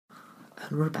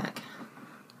And we're back.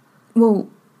 Well,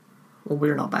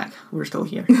 we're not back. We're still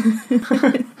here.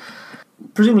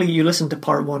 Presumably you listened to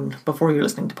part 1 before you're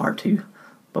listening to part 2.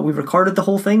 But we've recorded the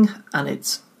whole thing, and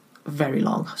it's very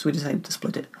long, so we decided to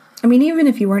split it. I mean, even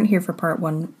if you weren't here for part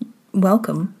 1,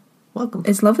 welcome. Welcome.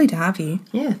 It's lovely to have you.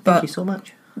 Yeah, thank you so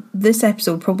much. This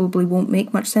episode probably won't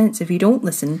make much sense if you don't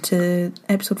listen to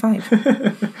episode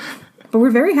 5. But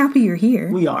we're very happy you're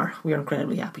here. We are. We are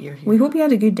incredibly happy you're here. We hope you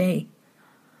had a good day.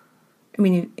 I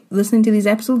mean, listening to these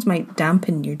episodes might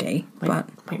dampen your day, but...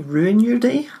 Might ruin your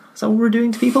day? Is that what we're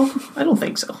doing to people? I don't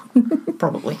think so.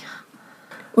 Probably.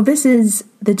 Well, this is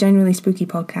the Generally Spooky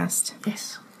podcast.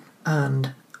 Yes.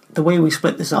 And the way we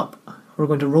split this up, we're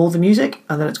going to roll the music,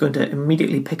 and then it's going to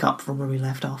immediately pick up from where we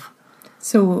left off.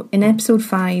 So, in episode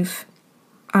 5,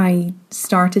 I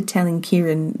started telling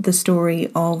Kieran the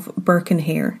story of Burke and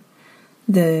Hare,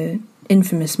 the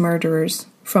infamous murderers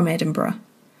from Edinburgh.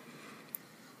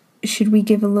 Should we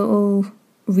give a little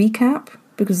recap?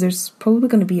 Because there's probably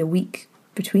going to be a week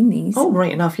between these. Oh,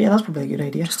 right enough. Yeah, that's probably a good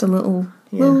idea. Just a little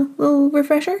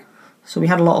refresher. So we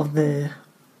had a lot of the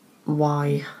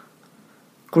why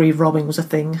grave robbing was a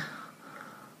thing.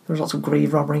 There was lots of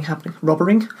grave robbing happening.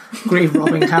 Grave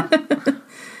robbing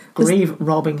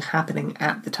happening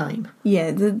at the time.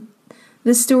 Yeah,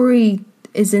 the story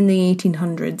is in the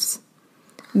 1800s.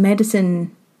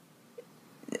 Medicine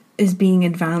is being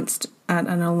advanced at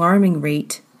an alarming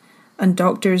rate, and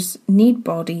doctors need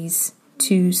bodies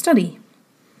to study.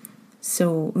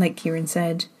 So, like Kieran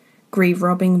said, grave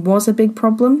robbing was a big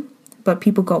problem, but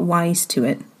people got wise to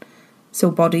it. So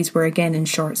bodies were again in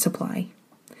short supply.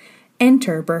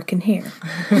 Enter Burke and Hare.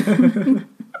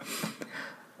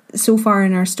 So far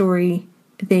in our story,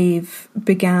 they've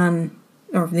begun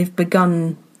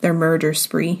their murder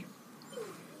spree.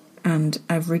 And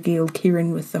I've regaled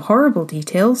Kieran with the horrible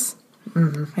details.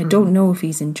 I don't know if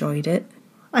he's enjoyed it.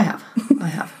 I have.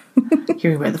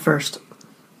 Hearing about the first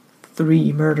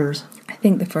 3 murders. I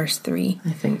think the first 3.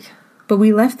 I think. But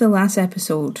we left the last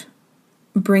episode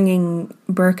bringing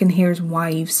Burke and Hare's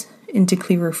wives into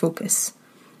clearer focus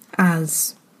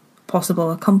as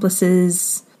possible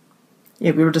accomplices.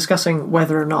 Yeah, we were discussing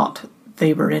whether or not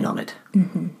they were in on it.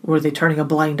 Were they turning a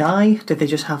blind eye? Did they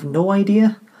just have no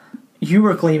idea? You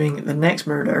were claiming the next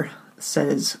murder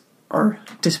says or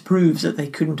disproves that they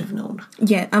couldn't have known.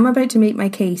 Yeah, I'm about to make my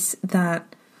case that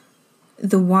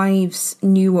the wives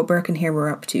knew what Burke and Hare were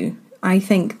up to. I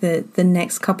think that the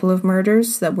next couple of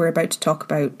murders that we're about to talk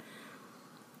about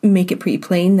make it pretty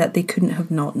plain that they couldn't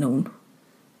have not known.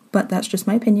 But that's just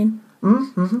my opinion. I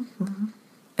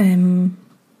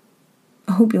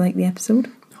hope you like the episode.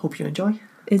 Hope you enjoy.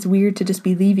 It's weird to just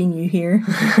be leaving you here.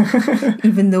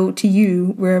 Even though to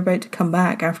you, we're about to come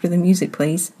back after the music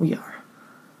plays. We are.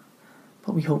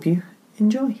 But we hope you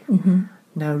enjoy.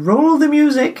 Now roll the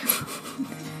music.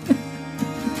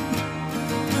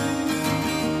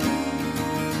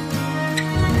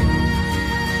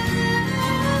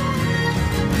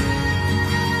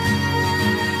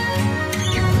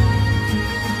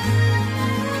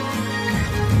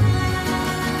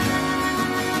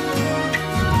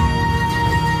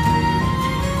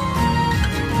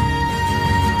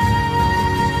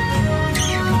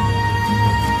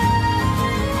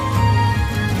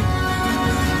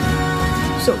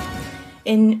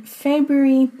 In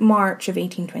March of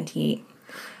 1828,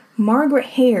 Margaret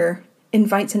Hare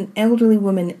invites an elderly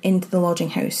woman into the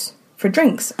lodging house for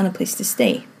drinks and a place to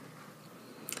stay.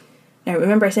 Now,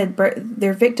 remember I said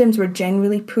their victims were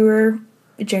generally poor,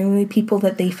 generally people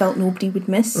that they felt nobody would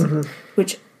miss,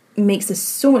 which makes this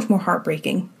so much more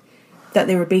heartbreaking that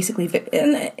they were basically...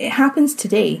 and it happens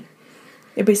today.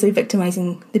 They're basically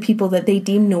victimising the people that they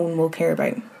deem no one will care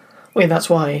about. Well, that's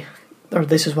why... or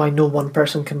this is why no one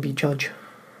person can be judge,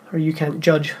 or you can't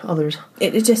judge others.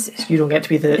 It just... so you don't get to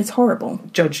be the... it's horrible.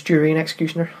 Judge, jury and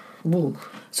executioner. Whoa.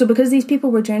 So because these people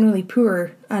were generally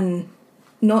poor and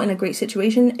not in a great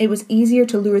situation, it was easier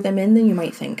to lure them in than you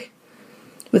might think,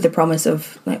 with the promise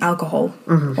of like alcohol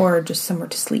or just somewhere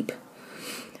to sleep.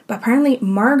 But apparently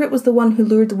Margaret was the one who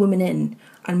lured the woman in,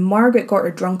 and Margaret got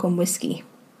her drunk on whiskey.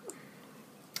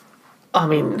 I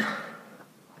mean,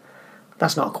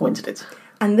 that's not a coincidence.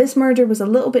 And this murder was a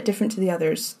little bit different to the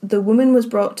others. The woman was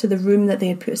brought to the room that they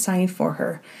had put aside for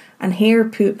her, and Hare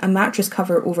put a mattress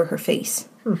cover over her face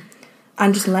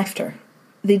and just left her.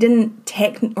 They didn't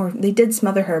they did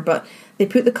smother her, but they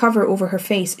put the cover over her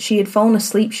face. She had fallen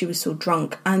asleep, she was so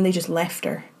drunk, and they just left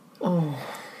her. Oh.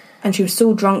 And she was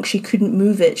so drunk she couldn't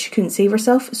move it, she couldn't save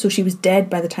herself, so she was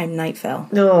dead by the time night fell.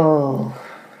 No.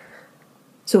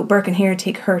 So Burke and Hare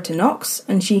take her to Knox,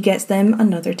 and she gets them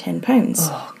another £10.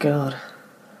 Oh, God.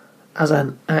 As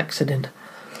an accident.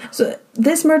 So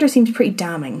this murder seems pretty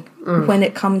damning when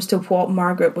it comes to what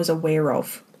Margaret was aware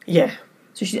of. Yeah.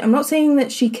 So I'm not saying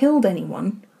that she killed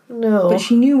anyone. No. But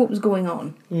she knew what was going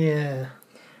on. Yeah.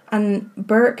 And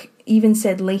Burke even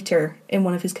said later in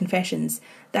one of his confessions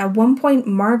that at one point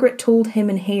Margaret told him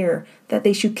and Hare that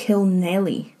they should kill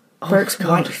Nellie, Burke's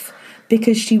wife,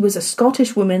 because she was a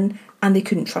Scottish woman and they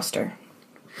couldn't trust her.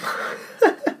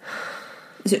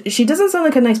 So she doesn't sound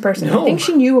like a nice person. No. I think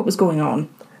she knew what was going on.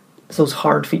 It's those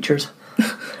hard features.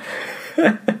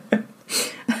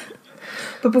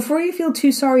 But before you feel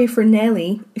too sorry for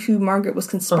Nellie, who Margaret was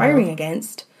conspiring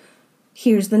against,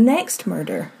 here's the next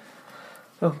murder.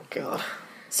 Oh, God.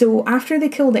 So after they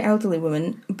killed the elderly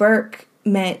woman, Burke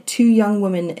met two young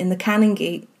women in the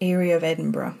Canongate area of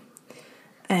Edinburgh.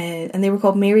 And they were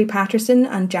called Mary Patterson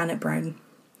and Janet Brown.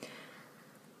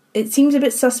 It seems a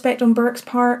bit suspect on Burke's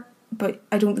part, but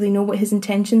I don't really know what his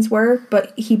intentions were.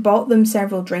 But he bought them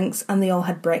several drinks and they all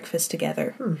had breakfast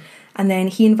together. And then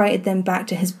he invited them back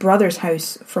to his brother's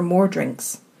house for more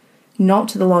drinks. Not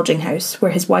to the lodging house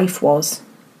where his wife was.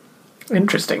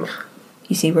 Interesting.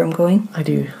 You see where I'm going? I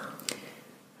do.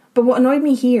 But what annoyed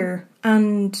me here,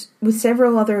 and with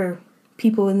several other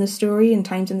people in this story and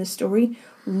times in this story,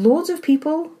 loads of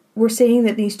people were saying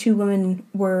that these two women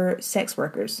were sex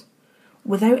workers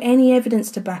without any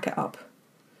evidence to back it up.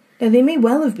 Now, they may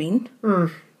well have been.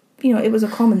 You know, it was a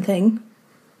common thing.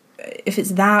 If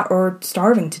it's that or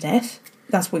starving to death,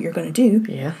 that's what you're going to do.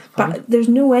 Yeah, fine. But there's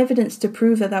no evidence to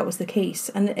prove that that was the case.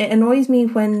 And it annoys me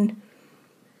when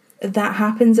that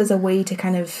happens as a way to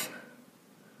kind of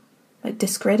like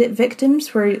discredit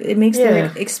victims, where it makes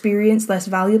their experience less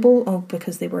valuable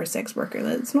because they were a sex worker.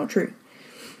 That's not true.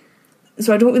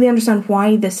 So I don't really understand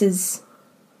why this is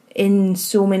in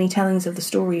so many tellings of the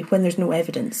story when there's no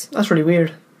evidence. That's really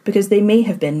weird. Because they may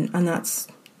have been, and that's,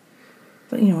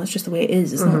 but you know, it's just the way it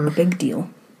is. It's not a big deal.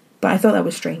 But I thought that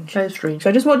was strange. That is strange.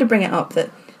 So I just wanted to bring it up that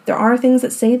there are things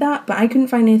that say that, but I couldn't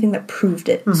find anything that proved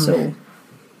it. So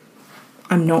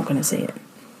I'm not going to say it.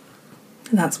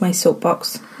 That's my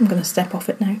soapbox. I'm going to step off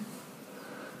it now.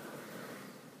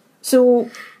 So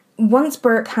once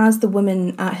Burke has the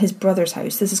women at his brother's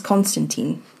house, this is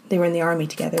Constantine. They were in the army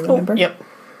together, remember? Oh, yep.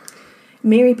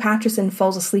 Mary Patterson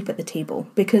falls asleep at the table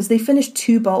because they finished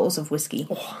 2 bottles of whiskey.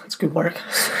 Oh, that's good work.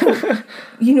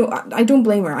 You know, I don't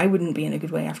blame her. I wouldn't be in a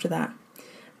good way after that.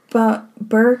 But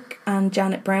Burke and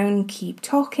Janet Brown keep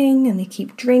talking and they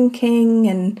keep drinking,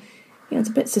 and you know, it's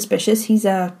a bit suspicious. He's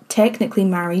a technically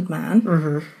married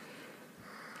man.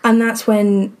 And that's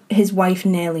when his wife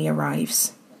Nellie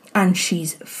arrives. And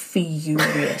she's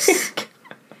furious.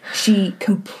 She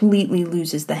completely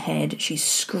loses the head. She's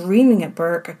screaming at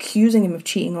Burke, accusing him of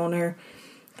cheating on her.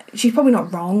 She's probably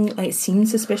not wrong. Like, it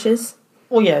seems suspicious.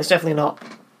 Well, yeah, it's definitely not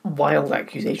wild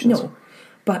accusations. No.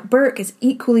 But Burke is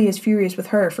equally as furious with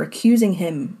her for accusing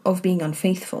him of being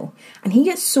unfaithful. And he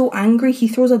gets so angry, he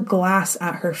throws a glass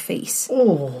at her face.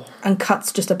 And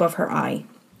cuts just above her eye.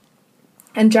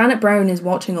 And Janet Brown is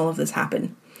watching all of this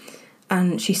happen.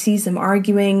 And she sees them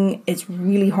arguing. It's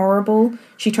really horrible.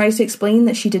 She tries to explain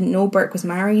that she didn't know Burke was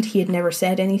married. He had never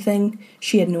said anything.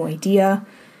 She had no idea.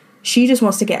 She just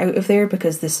wants to get out of there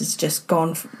because this has just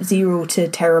gone 0 to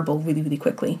terrible really, really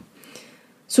quickly.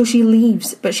 So she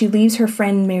leaves, but she leaves her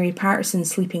friend Mary Patterson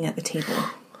sleeping at the table.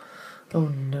 Oh,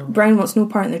 no. Brown wants no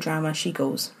part in the drama. She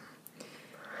goes.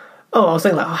 Oh, I was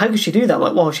thinking, like, how could she do that?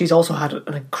 Like, well, she's also had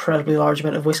an incredibly large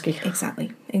amount of whiskey.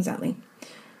 Exactly.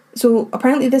 So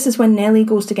apparently this is when Nellie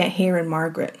goes to get Hare and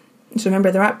Margaret. So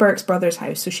remember, they're at Burke's brother's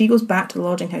house. So she goes back to the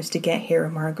lodging house to get Hare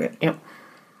and Margaret. Yep.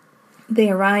 They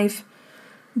arrive.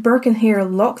 Burke and Hare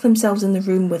lock themselves in the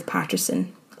room with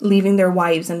Patterson, leaving their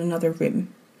wives in another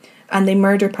room. And they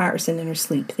murder Patterson in her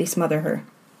sleep. They smother her.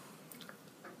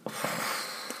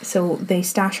 So they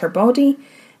stash her body.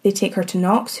 They take her to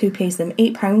Knox, who pays them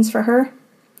 £8 for her.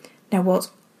 Now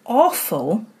what's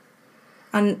awful,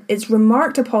 and it's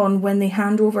remarked upon when they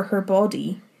hand over her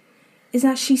body, is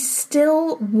that she's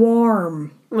still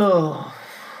warm. Oh.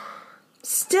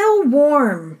 Still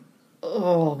warm.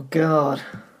 Oh, God.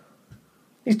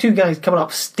 These two guys coming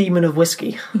up steaming of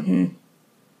whiskey.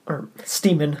 Or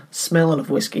steaming, smelling of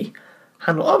whiskey.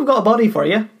 Oh, I've got a body for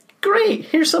you. Great,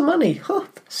 here's some money. Oh,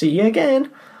 see you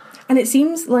again. And it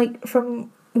seems like,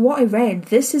 from what I read,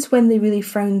 this is when they really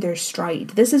found their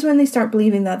stride. This is when they start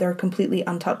believing that they're completely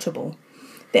untouchable.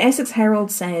 The Essex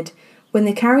Herald said, when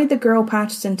they carried the girl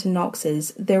Patterson to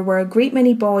Knox's, there were a great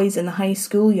many boys in the high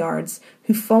school yards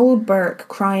who followed Burke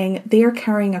crying, they are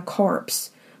carrying a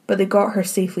corpse, but they got her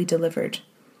safely delivered.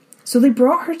 So they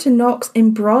brought her to Knox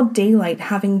in broad daylight,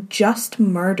 having just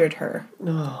murdered her.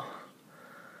 Oh.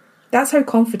 That's how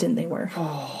confident they were.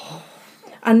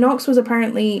 And Knox was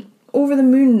apparently over the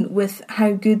moon with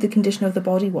how good the condition of the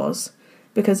body was,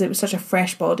 because it was such a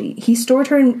fresh body. He stored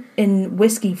her in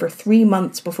whiskey for 3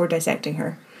 months before dissecting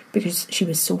her, because she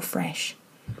was so fresh.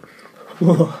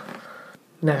 Whoa.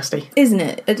 Nasty. Isn't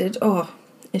it?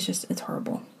 It's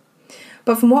horrible.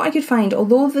 But from what I could find,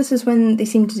 although this is when they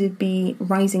seem to be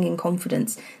rising in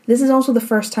confidence, this is also the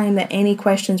first time that any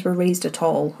questions were raised at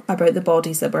all about the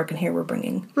bodies that Burke and Hare were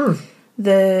bringing.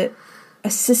 The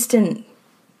assistant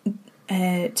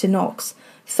to Knox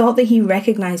thought that he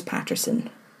recognised Patterson,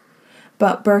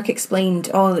 but Burke explained,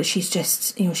 that she's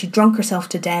just, she drunk herself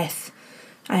to death.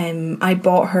 I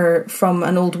bought her from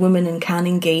an old woman in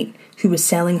Canongate who was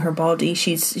selling her body.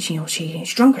 She's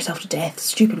drunk herself to death,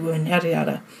 stupid woman, yada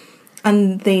yada.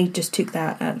 And they just took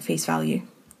that at face value.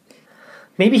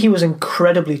 Maybe he was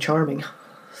incredibly charming.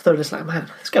 So they're just like, man,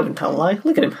 this guy wouldn't tell a lie.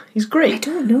 Look at him. He's great. I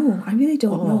don't know. I really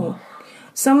don't know.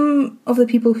 Some of the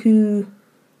people who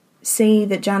say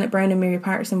that Janet Brown and Mary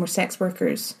Patterson were sex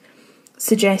workers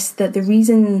suggest that the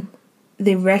reason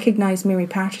they recognised Mary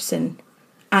Patterson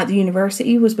at the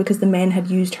university was because the men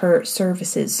had used her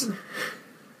services.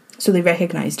 So they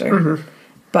recognised her,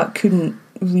 but couldn't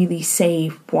really say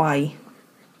why.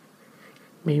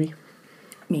 Maybe.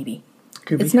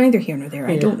 Could be. It's neither here nor there,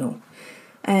 I don't know.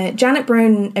 Janet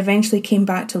Brown eventually came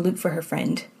back to look for her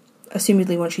friend,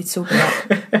 assumedly once she'd sobered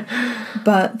up.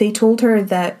 But they told her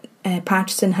that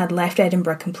Patterson had left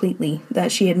Edinburgh completely,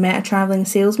 that she had met a travelling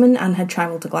salesman and had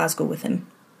travelled to Glasgow with him.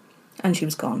 And she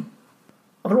was gone.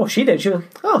 I wonder what she did. She went,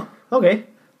 oh, okay.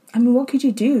 I mean, what could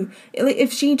you do? Like,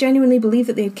 if she genuinely believed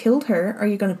that they had killed her, are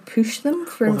you going to push them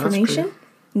for information?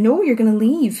 No, you're going to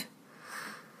leave.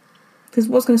 Because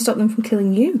what's going to stop them from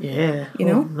killing you? Yeah. You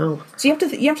know? No. So you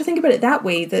have to think about it that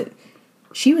way, that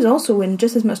she was also in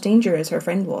just as much danger as her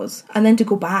friend was. And then to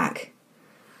go back,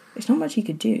 there's not much you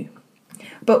could do.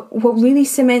 But what really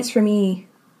cements for me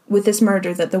with this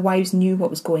murder that the wives knew what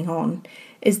was going on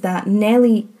is that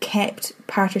Nellie kept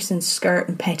Patterson's skirt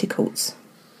and petticoats.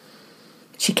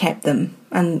 She kept them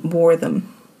and wore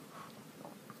them.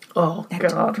 Oh,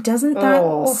 God. Doesn't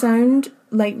that sound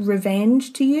like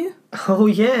revenge to you? Oh,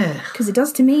 yeah. Because it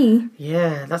does to me.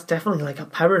 Yeah, that's definitely like a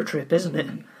power trip, isn't it?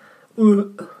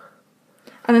 And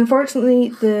unfortunately,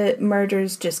 the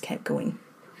murders just kept going.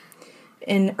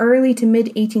 In early to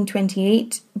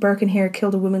mid-1828, Burke and Hare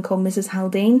killed a woman called Mrs.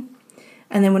 Haldane.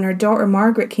 And then when her daughter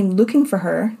Margaret came looking for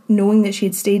her, knowing that she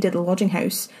had stayed at the lodging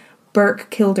house, Burke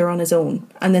killed her on his own.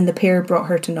 And then the pair brought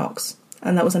her to Knox.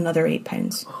 And that was another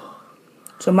 £8.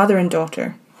 So mother and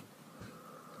daughter.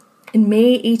 In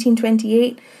May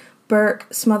 1828, Burke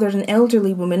smothered an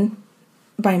elderly woman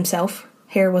by himself.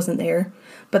 Hare wasn't there.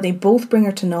 But they both bring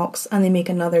her to Knox and they make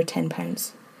another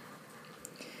 £10.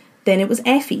 Then it was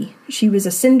Effie. She was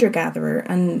a cinder gatherer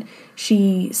and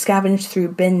she scavenged through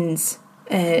bins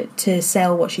to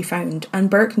sell what she found. And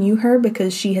Burke knew her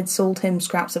because she had sold him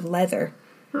scraps of leather.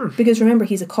 Because remember,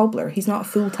 he's a cobbler. He's not a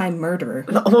full-time murderer.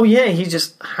 Oh, yeah, he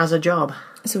just has a job.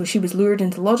 So she was lured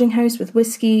into the lodging house with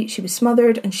whiskey, she was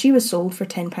smothered, and she was sold for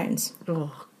 £10.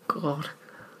 Oh, God.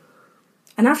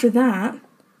 And after that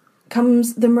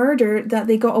comes the murder that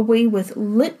they got away with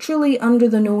literally under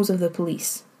the nose of the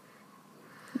police.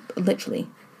 Literally.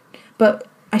 But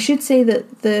I should say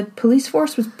that the police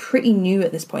force was pretty new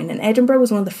at this point, and Edinburgh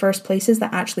was one of the first places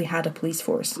that actually had a police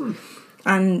force.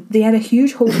 And they had a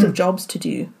huge host of jobs to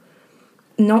do,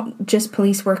 not just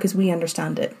police work as we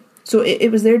understand it. So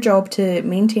it was their job to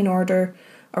maintain order,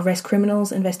 arrest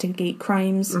criminals, investigate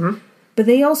crimes, but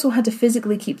they also had to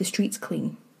physically keep the streets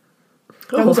clean.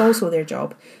 That was also their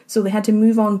job. So they had to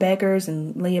move on beggars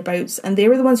and layabouts, and they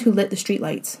were the ones who lit the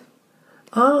streetlights.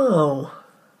 Oh,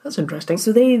 that's interesting.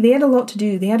 So they had a lot to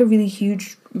do. They had a really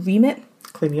huge remit.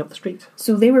 Cleaning up the streets.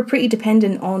 So they were pretty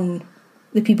dependent on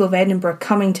the people of Edinburgh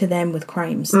coming to them with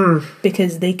crimes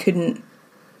because they couldn't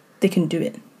do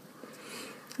it.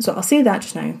 So I'll say that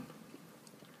just now.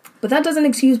 But that doesn't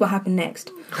excuse what happened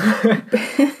next.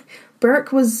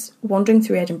 Burke was wandering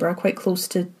through Edinburgh, quite close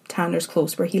to Tanner's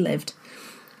Close where he lived,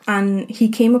 and he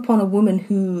came upon a woman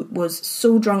who was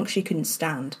so drunk she couldn't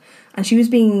stand, and she was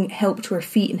being helped to her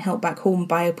feet and helped back home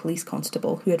by a police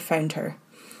constable who had found her.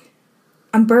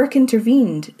 And Burke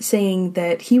intervened, saying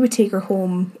that he would take her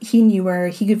home, he knew her,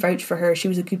 he could vouch for her, she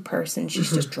was a good person,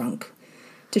 she's just drunk,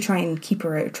 to try and keep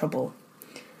her out of trouble.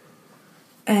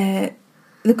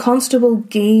 The constable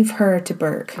gave her to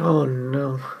Burke. Oh,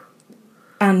 no.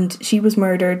 And she was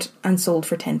murdered and sold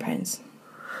for £10.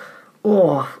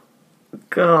 Oh,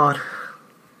 God.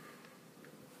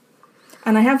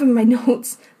 And I have in my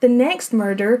notes, the next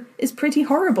murder is pretty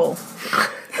horrible.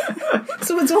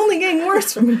 So it's only getting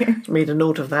worse from here. Made a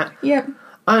note of that. Yep.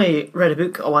 I read a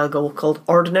book a while ago called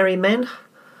Ordinary Men,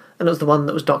 and it was the one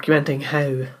that was documenting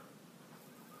how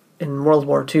in World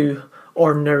War II,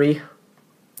 ordinary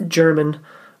German,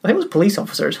 I think it was police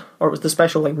officers, or it was the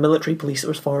special military police that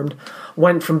was formed,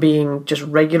 went from being just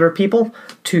regular people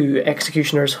to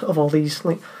executioners of all these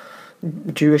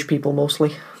Jewish people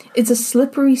mostly. It's a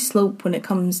slippery slope when it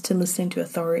comes to listening to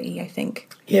authority, I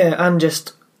think. Yeah, and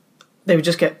they would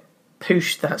just get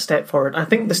pushed that step forward. I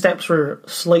think the steps were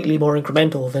slightly more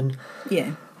incremental than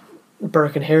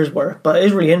Burke and Hare's were, but it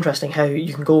is really interesting how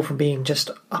you can go from being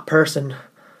just a person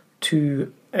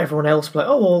to everyone else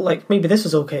maybe this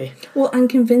is okay. Well, and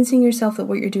convincing yourself that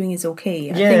what you're doing is okay.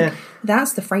 I think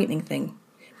that's the frightening thing.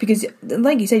 Because,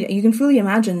 like you said, you can fully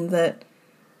imagine that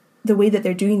the way that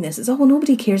they're doing this is,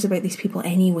 nobody cares about these people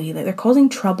anyway. They're causing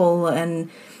trouble and,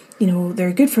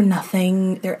 they're good for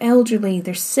nothing. They're elderly.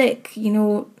 They're sick.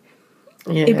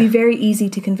 It'd be very easy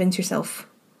to convince yourself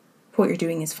what you're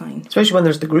doing is fine. Especially when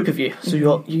there's the group of you.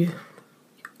 So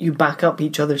you back up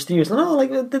each other's theories.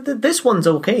 This one's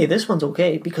okay. This one's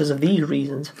okay because of these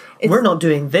reasons. We're not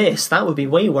doing this. That would be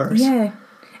way worse. Yeah.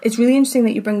 It's really interesting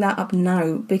that you bring that up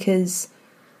now, because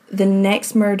the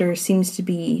next murder seems to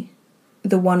be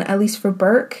the one, at least for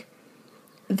Burke,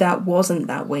 that wasn't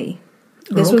that way.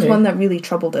 This was one that really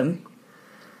troubled him,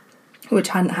 which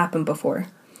hadn't happened before.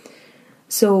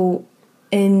 So,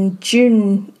 in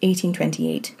June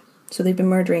 1828, so they've been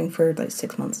murdering for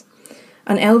 6 months,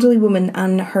 an elderly woman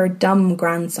and her dumb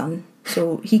grandson,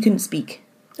 so he couldn't speak.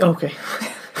 Okay.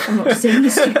 I'm not saying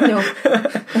this, no.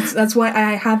 That's why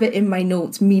I have it in my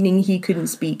notes, meaning he couldn't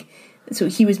speak. So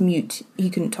he was mute, he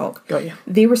couldn't talk. Got you.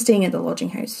 They were staying at the lodging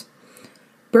house.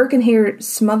 Burke and Hare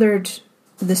smothered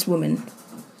this woman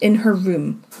in her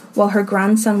room while her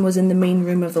grandson was in the main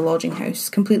room of the lodging house,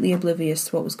 completely oblivious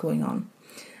to what was going on.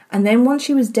 And then once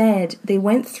she was dead, they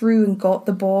went through and got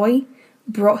the boy,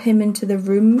 brought him into the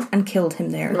room and killed him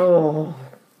there. Oh,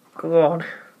 God.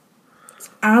 It's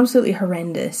absolutely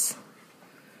horrendous.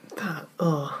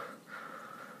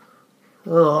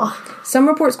 Some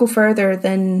reports go further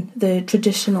than the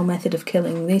traditional method of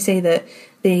killing. They say that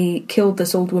they killed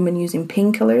this old woman using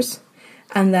painkillers,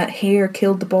 and that Hare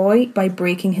killed the boy by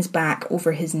breaking his back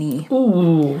over his knee.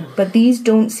 Ooh. But these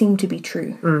don't seem to be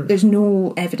true. There's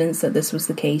no evidence that this was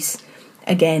the case.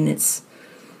 Again, it's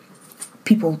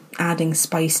people adding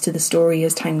spice to the story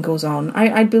as time goes on.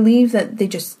 I believe that they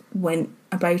just went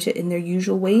about it in their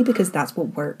usual way because that's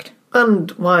what worked.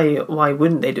 And why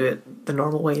wouldn't they do it the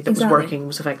normal way that was working,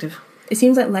 was effective? It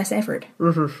seems like less effort.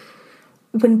 Mm-hmm.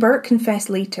 When Burke confessed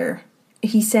later,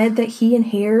 he said that he and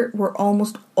Hare were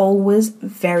almost always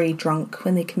very drunk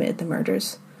when they committed the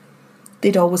murders.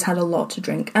 They'd always had a lot to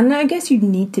drink. And I guess you'd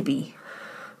need to be.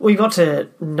 Well, you got to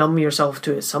numb yourself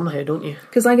to it somehow, don't you?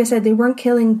 Because like I said, they weren't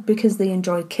killing because they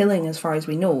enjoyed killing, as far as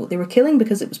we know. They were killing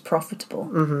because it was profitable.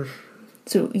 Mm-hmm.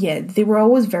 So, yeah, they were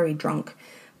always very drunk.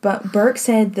 But Burke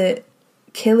said that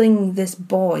killing this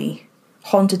boy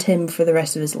haunted him for the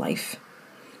rest of his life.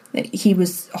 He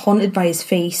was haunted by his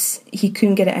face. He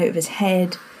couldn't get it out of his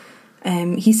head.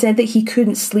 He said that he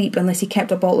couldn't sleep unless he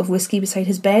kept a bottle of whiskey beside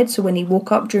his bed. So when he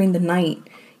woke up during the night,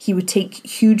 he would take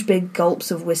huge big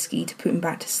gulps of whiskey to put him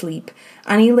back to sleep.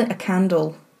 And he lit a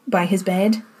candle by his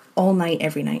bed all night,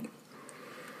 every night.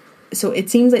 So it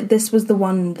seems like this was the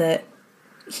one that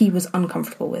he was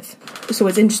uncomfortable with. So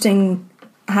it's interesting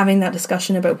having that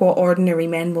discussion about what ordinary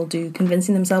men will do,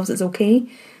 convincing themselves it's okay.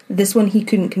 This one, he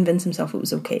couldn't convince himself it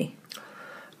was okay.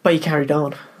 But he carried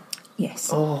on. Yes.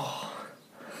 Oh,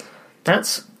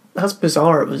 that's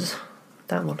bizarre. It was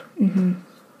that one. Mm-hmm.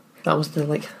 That was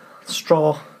the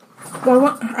straw.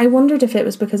 Well, I wondered if it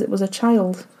was because it was a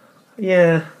child.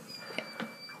 Yeah.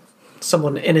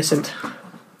 Someone innocent.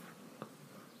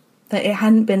 That it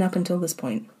hadn't been up until this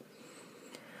point.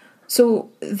 So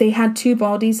they had 2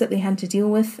 bodies that they had to deal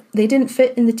with. They didn't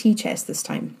fit in the tea chest this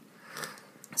time.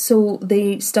 So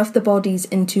they stuffed the bodies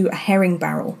into a herring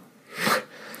barrel.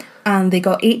 And they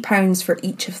got £8 for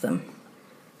each of them.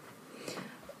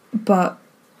 But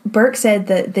Burke said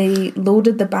that they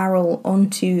loaded the barrel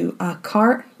onto a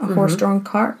cart, a horse-drawn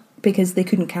cart, because they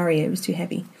couldn't carry it, it was too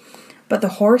heavy. But the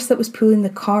horse that was pulling the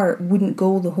cart wouldn't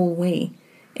go the whole way.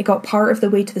 It got part of the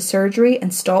way to the surgery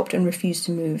and stopped and refused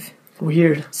to move.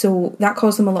 Weird. So that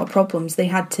caused them a lot of problems. They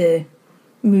had to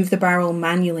move the barrel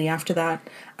manually after that.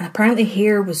 And apparently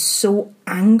Hare was so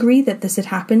angry that this had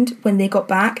happened. When they got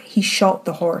back, he shot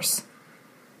the horse.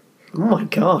 Oh my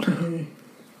God. Mm-hmm.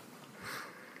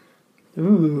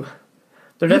 Ooh.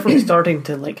 They're definitely starting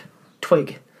to,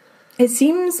 twig. It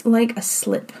seems like a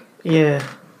slip. Yeah.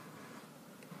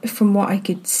 From what I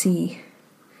could see.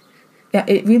 Yeah,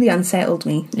 it really unsettled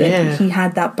me that Yeah. he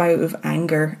had that bout of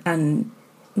anger and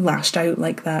lashed out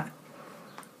like that.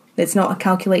 It's not a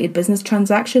calculated business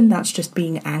transaction, that's just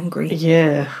being angry.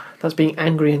 Yeah, that's being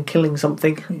angry and killing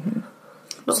something.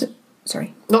 Not,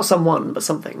 Sorry. not someone, but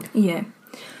something. Yeah.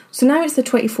 So now it's the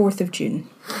 24th of June.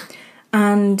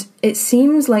 And it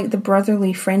seems like the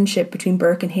brotherly friendship between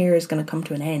Burke and Hare is going to come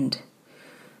to an end.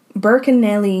 Burke and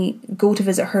Nellie go to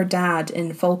visit her dad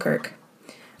in Falkirk.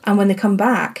 And when they come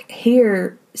back,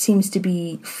 Hare seems to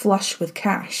be flush with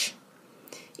cash.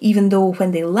 Even though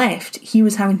when they left, he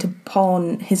was having to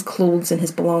pawn his clothes and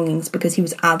his belongings because he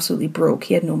was absolutely broke.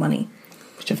 He had no money.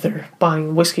 Which, if they're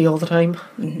buying whiskey all the time,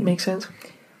 makes sense.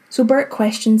 So Burke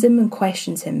questions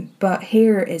him, but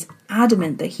Hare is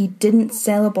adamant that he didn't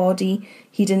sell a body,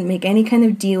 he didn't make any kind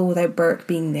of deal without Burke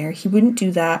being there. He wouldn't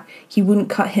do that. He wouldn't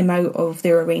cut him out of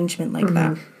their arrangement like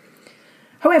that.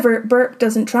 However, Burke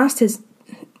doesn't trust his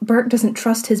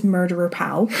murderer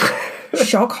pal.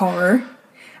 Shock horror.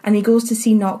 And he goes to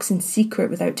see Knox in secret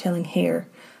without telling Hare.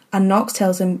 And Knox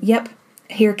tells him, yep,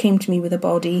 Hare came to me with a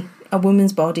body, a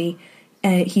woman's body.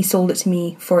 He sold it to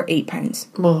me for £8.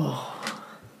 Oh.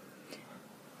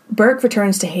 Burke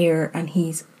returns to Hare and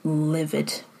he's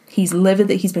livid. He's livid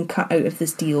that he's been cut out of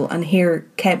this deal, and Hare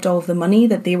kept all of the money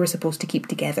that they were supposed to keep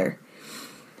together.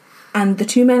 And the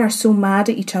two men are so mad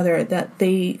at each other that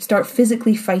they start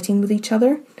physically fighting with each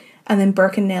other, and then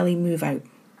Burke and Nellie move out.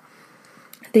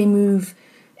 They move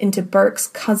into Burke's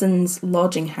cousin's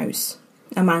lodging house,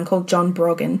 a man called John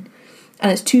Brogan, and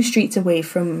it's 2 streets away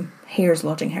from Hare's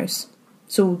lodging house.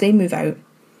 So they move out.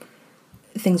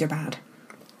 Things are bad.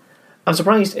 I'm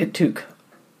surprised it took,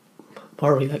 what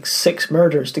are we, like 6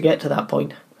 murders to get to that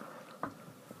point.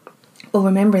 Well,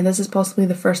 remember, this is possibly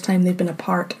the first time they've been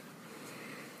apart.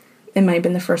 It might have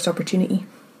been the first opportunity.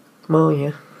 Well,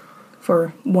 yeah.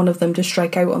 For one of them to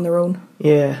strike out on their own.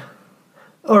 Yeah.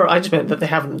 Or I just meant that they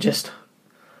haven't just...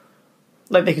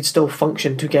 Like, they could still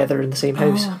function together in the same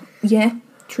house. Oh, yeah,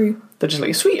 true. They're just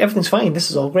like, sweet, everything's fine,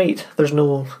 this is all great. There's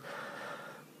no,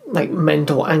 like,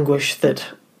 mental anguish that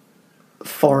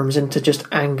forms into just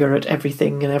anger at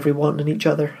everything and everyone and each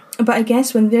other. But I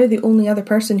guess when they're the only other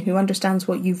person who understands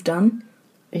what you've done...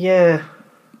 Yeah.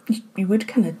 You would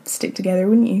kind of stick together,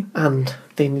 wouldn't you? And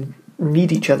they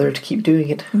need each other to keep doing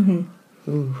it.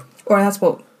 Mm-hmm. Or that's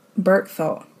what Burke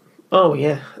thought. Oh,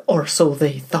 yeah. Or so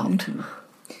they thought. Mm-hmm.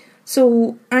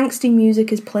 So, angsty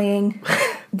music is playing.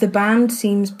 The band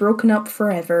seems broken up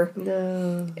forever.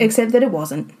 No. Except that it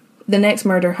wasn't. The next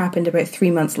murder happened about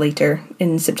 3 months later,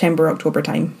 in September, October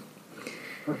time.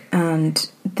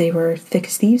 And they were thick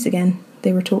as thieves again.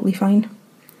 They were totally fine.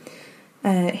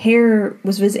 Hare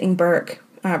was visiting Burke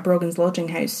at Brogan's lodging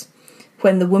house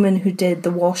when the woman who did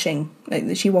the washing,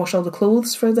 like she washed all the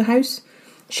clothes for the house,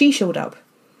 she showed up.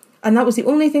 And that was the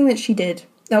only thing that she did.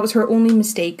 That was her only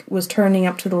mistake, was turning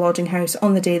up to the lodging house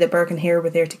on the day that Burke and Hare were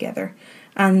there together.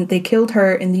 And they killed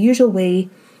her in the usual way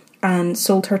and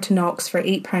sold her to Knox for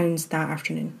 £8 that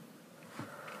afternoon.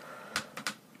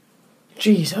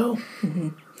 Jeez, oh. Mm-hmm.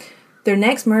 Their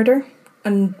next murder,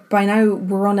 and by now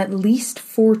we're on at least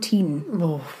 14.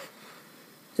 Oh.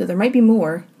 So there might be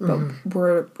more, but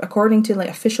we're, according to like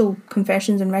official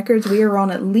confessions and records, we are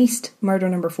on at least murder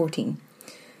number 14.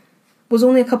 Was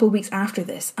only a couple of weeks after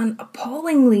this, and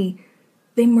appallingly,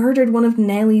 they murdered one of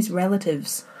Nellie's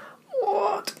relatives.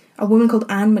 What? A woman called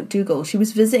Anne McDougall. She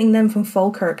was visiting them from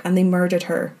Falkirk, and they murdered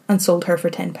her and sold her for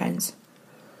 £10.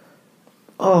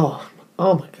 Oh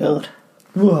my god.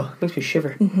 Ugh, makes me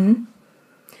shiver. Mm-hmm.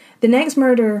 The next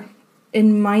murder,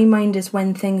 in my mind, is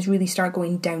when things really start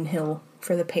going downhill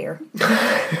for the pair.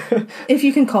 If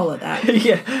you can call it that.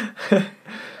 Yeah.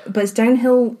 But it's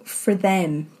downhill for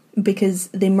them because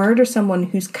they murder someone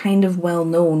who's kind of well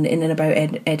known in and about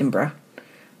Edinburgh,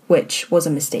 which was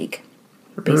a mistake,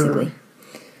 basically.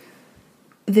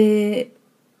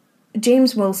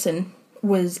 James Wilson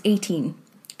was 18,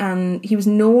 and he was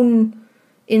known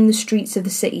in the streets of the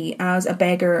city as a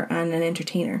beggar and an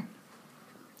entertainer.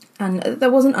 And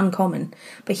that wasn't uncommon,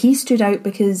 but he stood out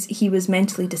because he was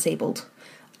mentally disabled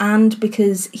and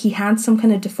because he had some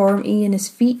kind of deformity in his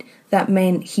feet that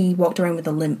meant he walked around with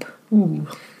a limp. Ooh.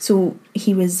 So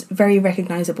he was very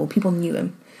recognisable. People knew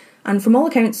him. And from all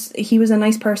accounts, he was a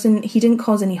nice person. He didn't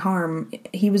cause any harm.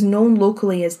 He was known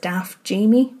locally as Daft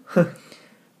Jamie.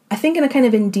 I think in a kind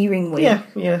of endearing way.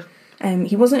 Yeah.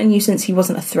 He wasn't a nuisance. He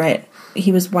wasn't a threat.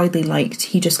 He was widely liked.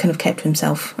 He just kind of kept to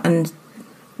himself. And,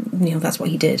 that's what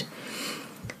he did.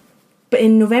 But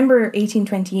in November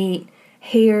 1828,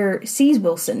 Hare sees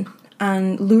Wilson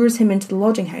and lures him into the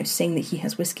lodging house saying that he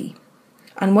has whiskey.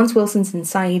 And once Wilson's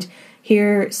inside,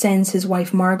 Hare sends his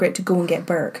wife Margaret to go and get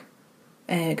Burke.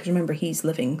 Because remember, he's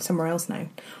living somewhere else now.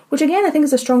 Which again, I think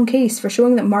is a strong case for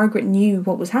showing that Margaret knew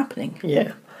what was happening.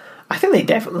 Yeah. I think they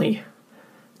definitely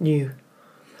knew.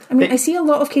 I mean, I see a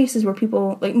lot of cases where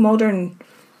people, like modern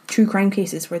true crime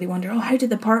cases, where they wonder, oh, how did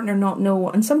the partner not know?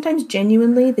 And sometimes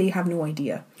genuinely they have no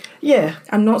idea. Yeah.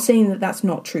 I'm not saying that that's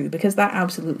not true, because that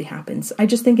absolutely happens. I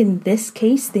just think in this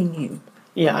case they knew.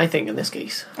 Yeah, I think in this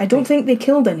case. I don't think they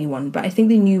killed anyone, but I think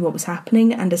they knew what was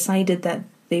happening and decided that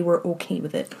they were okay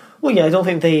with it. Well, yeah, I don't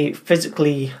think they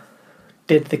physically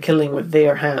did the killing with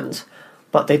their hands,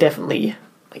 but they definitely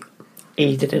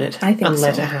aided in it. I think and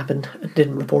let so. it happen and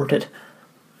didn't report it.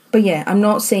 But yeah, I'm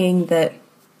not saying that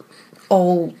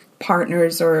all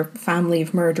partners or family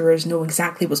of murderers know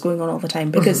exactly what's going on all the time,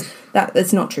 because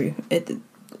that's not true.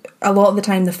 A lot of the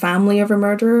time the family of a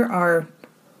murderer are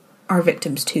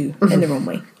victims too, in their own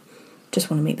way. Just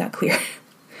want to make that clear.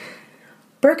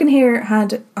 Burke and Hare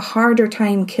had a harder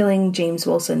time killing James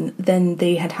Wilson than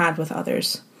they had with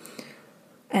others.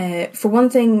 For one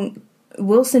thing,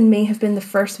 Wilson may have been the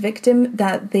first victim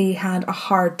that they had a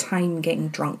hard time getting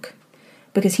drunk,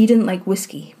 because he didn't like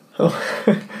whiskey. Oh.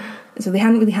 So they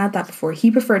hadn't really had that before. He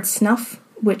preferred snuff,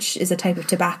 which is a type of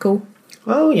tobacco.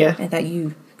 Oh, yeah. That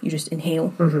you just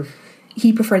inhale.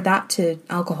 He preferred that to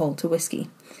alcohol, to whiskey.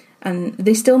 And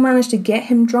they still managed to get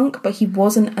him drunk, but he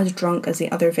wasn't as drunk as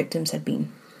the other victims had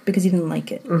been, because he didn't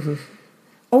like it.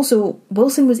 Also,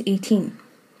 Wilson was 18.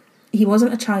 He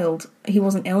wasn't a child. He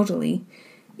wasn't elderly.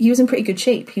 He was in pretty good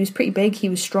shape. He was pretty big. He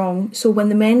was strong. So when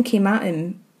the men came at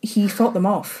him, he fought them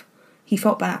off. He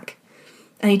fought back.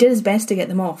 And he did his best to get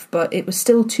them off, but it was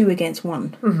still 2 against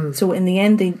 1. So in the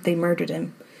end, they murdered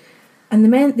him. And the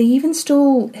men, they even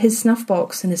stole his snuff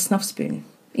box and his snuff spoon.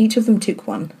 Each of them took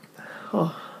one.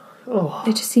 Oh.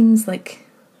 It just seems like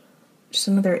just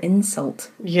another insult.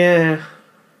 Yeah.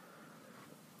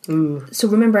 Ooh. So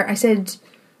remember, I said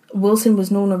Wilson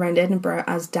was known around Edinburgh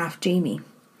as Daft Jamie.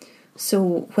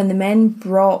 So when the men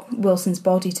brought Wilson's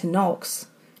body to Knox,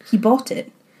 he bought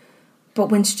it. But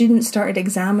when students started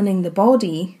examining the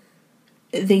body,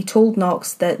 they told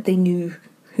Knox that they knew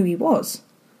who he was.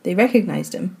 They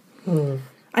recognised him.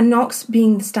 And Knox,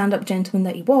 being the stand-up gentleman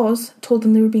that he was, told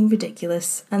them they were being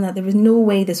ridiculous and that there was no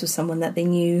way this was someone that they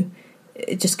knew.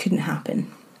 It just couldn't happen.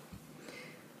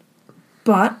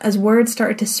 But as word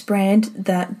started to spread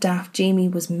that Daft Jamie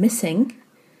was missing,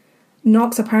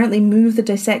 Knox apparently moved the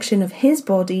dissection of his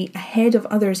body ahead of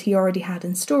others he already had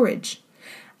in storage.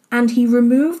 And he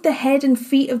removed the head and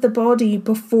feet of the body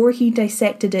before he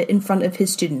dissected it in front of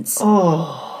his students.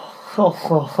 Oh.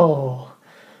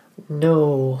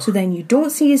 No. So then you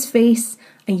don't see his face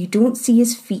and you don't see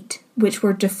his feet, which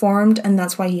were deformed, and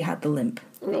that's why he had the limp.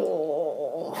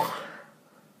 Oh.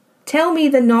 Tell me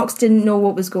that Knox didn't know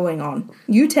what was going on.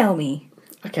 You tell me.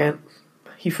 I can't.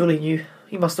 He fully knew.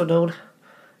 He must have known.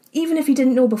 Even if he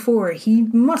didn't know before, he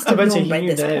must have known by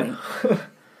this point.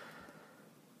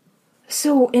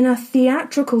 So, in a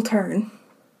theatrical turn,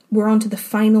 we're on to the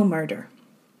final murder.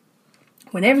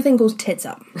 When everything goes tits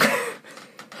up.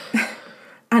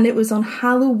 And it was on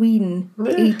Halloween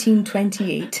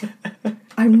 1828.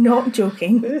 I'm not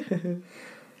joking.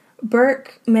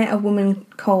 Burke met a woman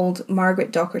called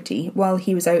Margaret Docherty while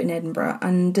he was out in Edinburgh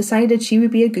and decided she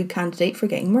would be a good candidate for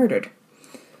getting murdered.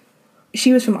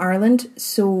 She was from Ireland,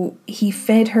 so he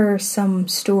fed her some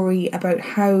story about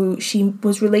how she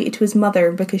was related to his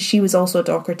mother because she was also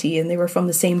Docherty and they were from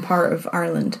the same part of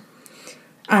Ireland.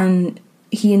 And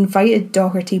he invited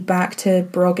Docherty back to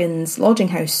Broggin's lodging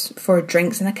house for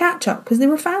drinks and a catch-up because they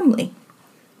were family,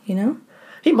 you know?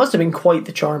 He must have been quite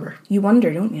the charmer. You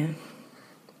wonder, don't you?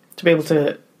 To be able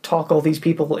to talk all these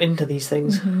people into these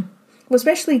things. Well,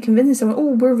 especially convincing someone,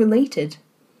 oh, we're related.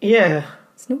 Yeah.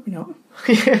 No, we're not.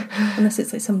 Yeah. Unless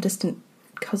it's like some distant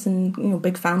cousin,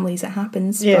 big families, it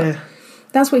happens. Yeah. But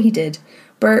that's what he did.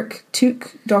 Burke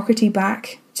took Docherty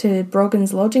back to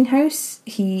Broggin's lodging house.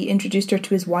 He introduced her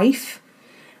to his wife.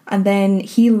 And then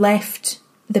he left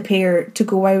the pair to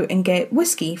go out and get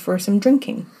whiskey for some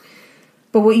drinking.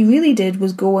 But what he really did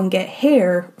was go and get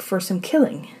Hare for some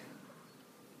killing.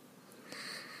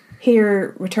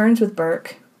 Hare returns with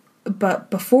Burke. But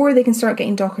before they can start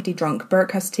getting Docherty drunk,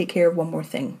 Burke has to take care of one more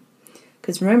thing.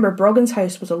 Because remember, Broggin's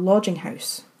house was a lodging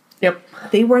house. Yep.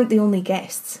 They weren't the only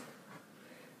guests.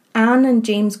 Anne and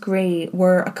James Gray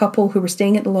were a couple who were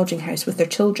staying at the lodging house with their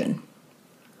children.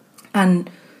 And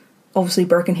obviously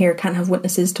Burke and Hare can't have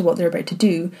witnesses to what they're about to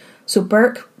do. So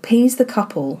Burke pays the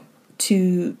couple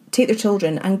to take their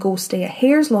children and go stay at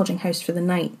Hare's lodging house for the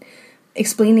night,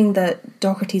 explaining that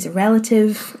Docherty's a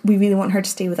relative, we really want her to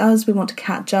stay with us, we want to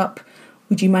catch up,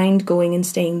 would you mind going and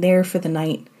staying there for the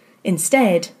night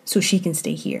instead so she can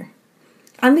stay here?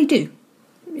 And they do.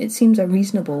 it seems a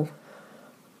reasonable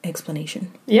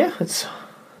explanation. Yeah, it's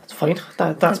fine.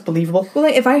 That's believable. Well,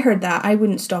 like, if I heard that, I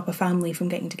wouldn't stop a family from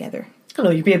getting together. I know,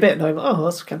 you'd be a bit annoyed. Oh,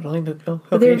 that's kind of annoying.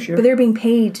 But, sure. But they're being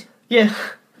paid. Yeah.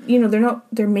 You know,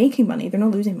 they're making money. They're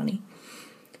not losing money.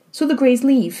 So the Greys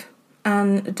leave,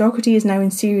 and Doherty is now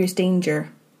in serious danger,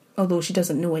 although she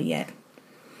doesn't know it yet.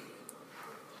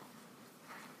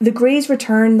 The Greys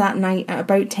return that night at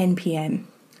about 10 p.m,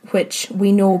 which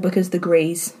we know because the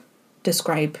Greys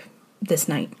describe this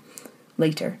night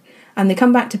later. And they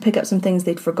come back to pick up some things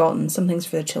they'd forgotten, some things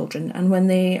for their children. And when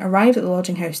they arrive at the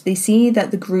lodging house, they see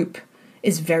that the group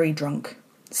is very drunk.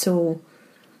 So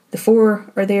the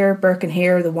four are there, Burke and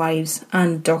Hare, the wives,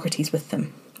 and Doherty's with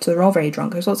them. So they're all very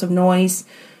drunk. There's lots of noise,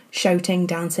 shouting,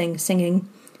 dancing, singing.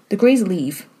 The Greys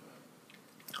leave.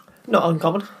 Not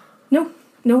uncommon.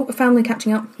 No, a family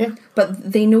catching up. Yeah.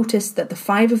 But they notice that the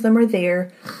five of them are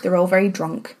there. They're all very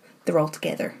drunk. They're all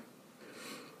together.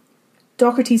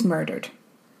 Doherty's murdered.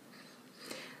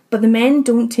 But the men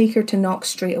don't take her to Knox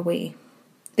straight away.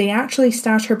 They actually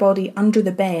stash her body under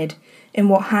the bed in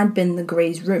what had been the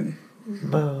Greys' room.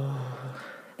 Now,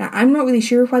 I'm not really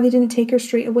sure why they didn't take her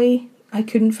straight away. I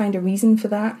couldn't find a reason for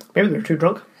that. Maybe they were too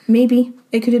drunk. Maybe.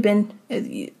 It could have been.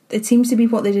 It seems to be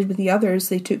what they did with the others.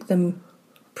 They took them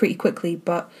pretty quickly,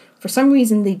 but for some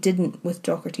reason they didn't with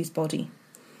Doherty's body.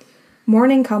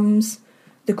 Morning comes.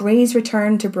 The Greys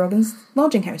return to Broggan's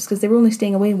lodging house because they were only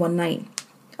staying away one night,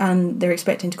 and they're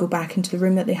expecting to go back into the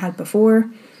room that they had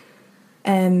before.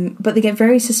 But they get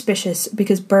very suspicious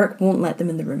because Burke won't let them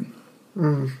in the room.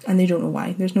 And they don't know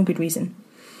why. There's no good reason.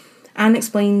 Anne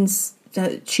explains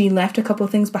that she left a couple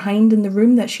of things behind in the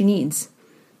room that she needs.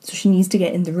 So she needs to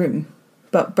get in the room.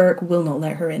 But Burke will not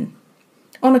let her in.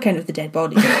 On account of the dead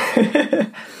body.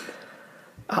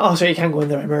 Oh, so you can't go in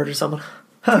there and murder someone.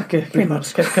 Okay, pretty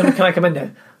much. Can I come in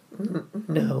now?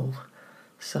 No.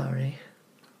 Sorry.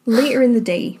 Later in the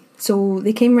day, so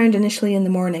they came round initially in the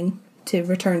morning to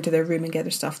return to their room and get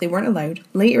their stuff. They weren't allowed.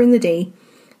 Later in the day,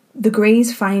 the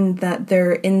Greys find that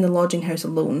they're in the lodging house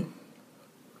alone.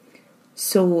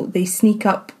 So they sneak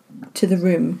up to the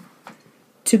room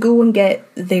to go and get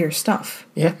their stuff.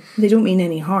 Yeah. They don't mean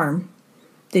any harm.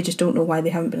 They just don't know why they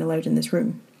haven't been allowed in this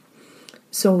room.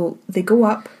 So they go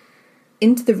up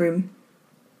into the room.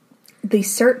 They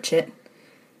search it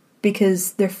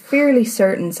because they're fairly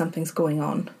certain something's going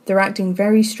on. They're acting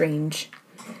very strange.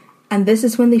 And this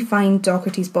is when they find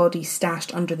Doherty's body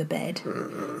stashed under the bed.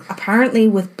 Apparently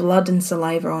with blood and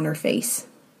saliva on her face.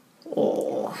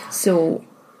 Oh. So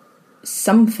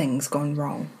something's gone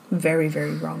wrong. Very,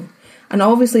 very wrong. And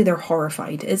obviously they're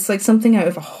horrified. It's like something out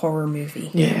of a horror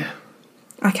movie. Yeah.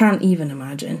 I can't even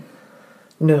imagine.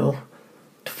 No.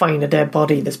 To find a dead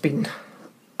body that's been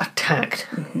attacked.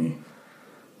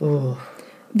 Oh.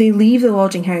 They leave the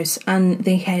lodging house and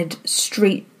they head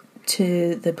straight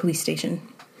to the police station.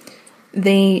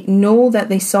 They know that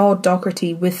they saw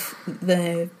Doherty with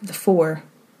the four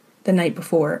the night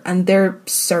before, and they're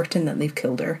certain that they've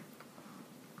killed her.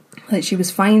 Like, she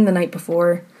was fine the night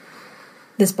before.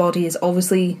 This body is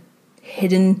obviously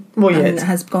hidden and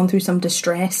has gone through some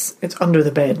distress. It's under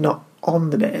the bed, not on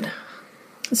the bed.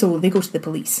 So they go to the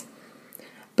police.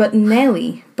 But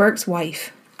Nellie, Burke's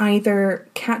wife, either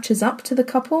catches up to the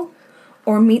couple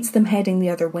or meets them heading the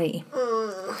other way.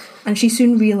 And she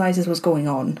soon realises what's going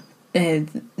on.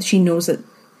 She knows that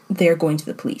they're going to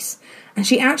the police. And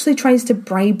she actually tries to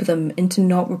bribe them into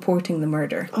not reporting the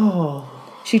murder. Oh.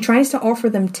 She tries to offer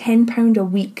them £10 a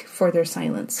week for their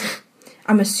silence.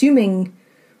 I'm assuming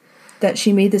that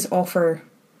she made this offer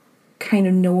kind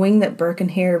of knowing that Burke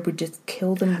and Hare would just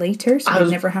kill them later, so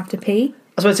they'd never have to pay.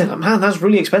 I was about to say, man, that's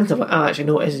really expensive. Like, actually,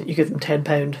 no, it isn't. You give them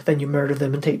 £10, then you murder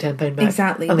them and take £10 back.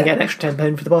 Exactly. And they get an extra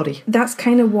 £10 for the body. That's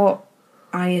kind of what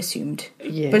I assumed.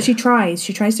 Yeah. But she tries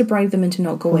to bribe them into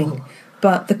not going.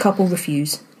 But the couple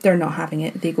refuse. They're not having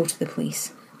it. They go to the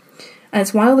police. And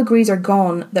it's while the Greys are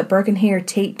gone that Burke and Hare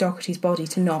take Doherty's body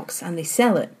to Knox and they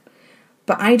sell it.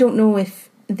 But I don't know if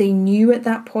they knew at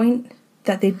that point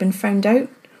that they'd been found out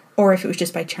or if it was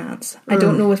just by chance. I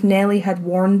don't know if Nellie had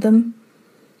warned them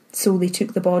so they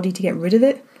took the body to get rid of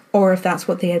it, or if that's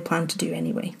what they had planned to do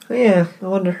anyway. Yeah, I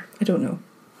wonder. I don't know.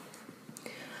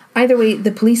 Either way,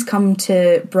 the police come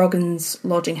to Broggan's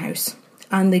lodging house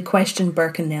and they question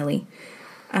Burke and Nellie.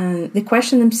 And they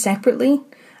question them separately,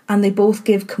 and they both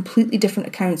give completely different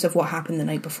accounts of what happened the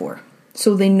night before.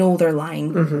 So they know they're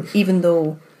lying, even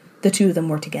though the two of them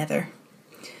were together.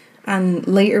 And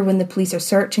later, when the police are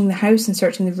searching the house and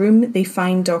searching the room, they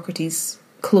find Doherty's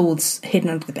clothes hidden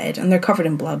under the bed, and they're covered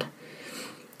in blood.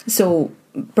 So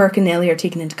Burke and Nellie are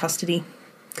taken into custody.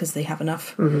 because they have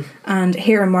enough. And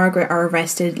Hare and Margaret are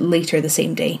arrested later the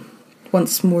same day,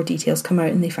 once more details come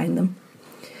out and they find them.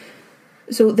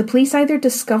 So the police either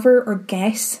discover or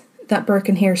guess that Burke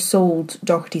and Hare sold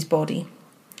Docherty's body.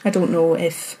 I don't know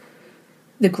if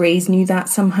the Greys knew that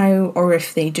somehow, or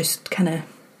if they just kind of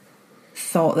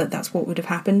thought that that's what would have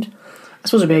happened. I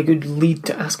suppose it'd be a good lead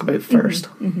to ask about first.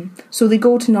 So they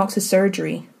go to Knox's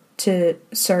surgery to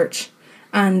search,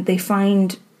 and they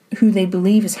find who they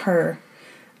believe is her,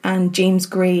 and James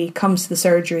Gray comes to the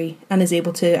surgery and is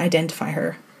able to identify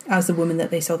her as the woman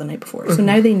that they saw the night before. So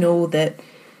now they know that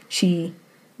she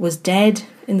was dead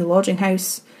in the lodging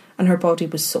house and her body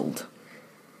was sold.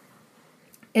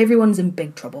 Everyone's in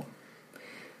big trouble.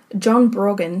 John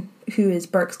Brogan, who is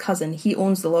Burke's cousin, he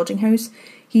owns the lodging house.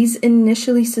 He's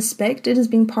initially suspected as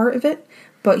being part of it,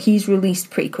 but he's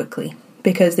released pretty quickly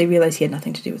because they realise he had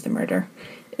nothing to do with the murder.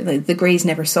 The Greys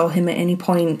never saw him at any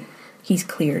point. He's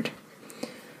cleared.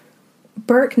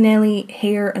 Burke, Nellie,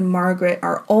 Hare and Margaret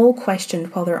are all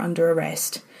questioned while they're under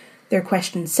arrest. They're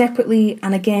questioned separately,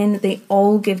 and again, they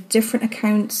all give different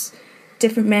accounts,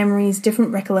 different memories,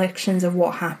 different recollections of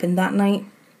what happened that night,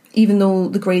 even though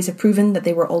the Greys have proven that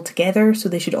they were all together, so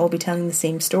they should all be telling the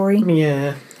same story.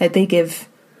 Yeah. They give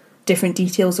different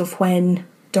details of when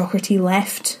Docherty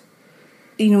left,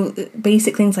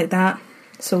 basic things like that,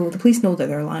 so the police know that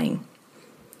they're lying.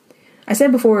 I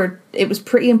said before, it was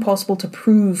pretty impossible to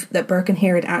prove that Burke and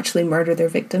Hare had actually murdered their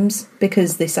victims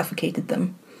because they suffocated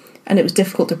them. And it was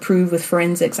difficult to prove with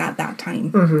forensics at that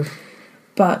time.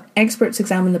 But experts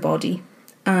examined the body,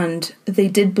 and they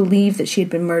did believe that she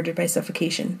had been murdered by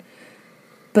suffocation.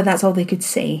 But that's all they could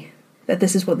say, that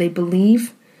this is what they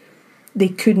believe. They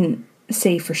couldn't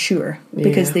say for sure,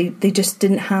 because they just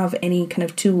didn't have any kind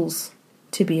of tools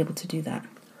to be able to do that.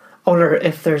 I wonder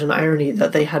if there's an irony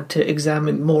that they had to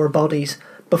examine more bodies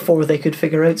before they could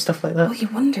figure out stuff like that. Well, you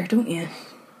wonder, don't you?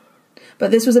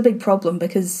 But this was a big problem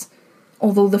because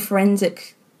although the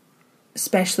forensic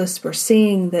specialists were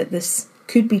saying that this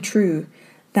could be true,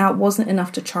 that wasn't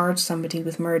enough to charge somebody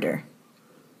with murder.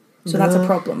 So that's a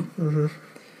problem.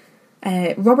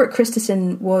 Robert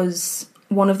Christensen was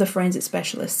one of the forensic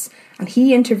specialists, and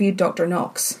he interviewed Dr.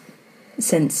 Knox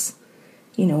since,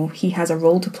 he has a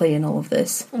role to play in all of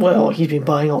this. Well, he's been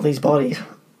buying all these bodies.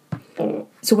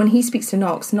 So when he speaks to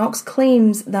Knox, Knox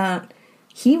claims that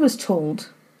he was told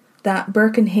that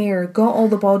Burke and Hare got all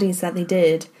the bodies that they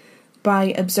did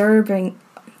by observing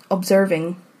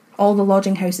all the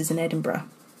lodging houses in Edinburgh.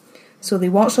 So they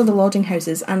watched all the lodging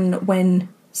houses, and when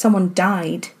someone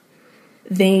died,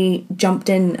 they jumped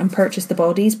in and purchased the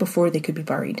bodies before they could be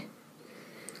buried.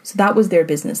 So that was their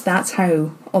business. That's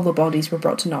how all the bodies were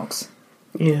brought to Knox.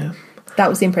 Yeah. That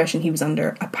was the impression he was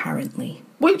under, apparently.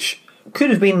 Which could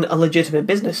have been a legitimate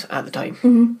business at the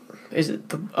time. Is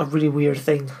it a really weird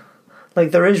thing?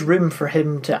 Like, there is room for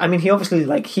him to... I mean, he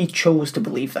obviously, he chose to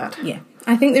believe that. Yeah.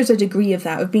 I think there's a degree of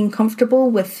that, of being comfortable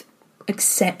with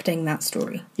accepting that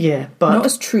story. Yeah, but... Not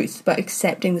as truth, but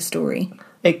accepting the story.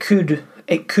 It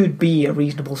could be a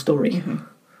reasonable story.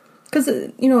 Because,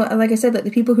 like I said, the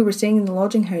people who were staying in the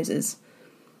lodging houses,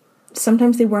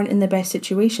 sometimes they weren't in the best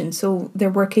situation, so there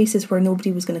were cases where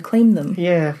nobody was going to claim them.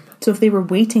 Yeah. So if they were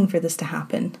waiting for this to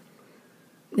happen,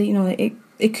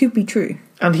 it could be true.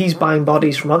 And he's buying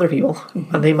bodies from other people,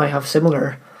 and they might have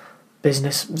similar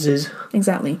businesses.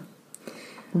 Exactly.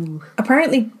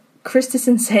 Apparently,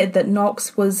 Christensen said that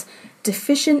Knox was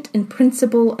deficient in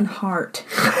principle and heart.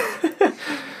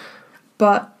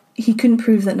 But he couldn't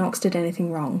prove that Knox did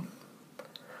anything wrong.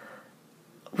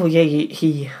 Well, yeah,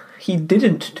 he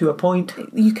didn't, to a point.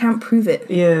 You can't prove it.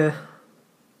 Yeah.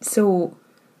 So,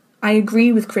 I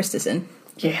agree with Christensen.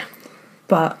 Yeah.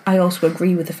 But I also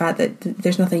agree with the fact that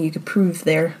there's nothing you could prove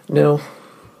there. No.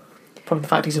 From the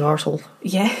fact he's an arsehole.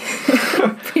 Yeah,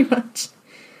 pretty much.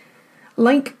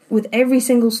 Like with every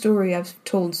single story I've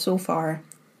told so far,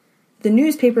 the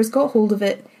newspapers got hold of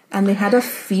it and they had a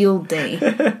field day.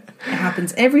 It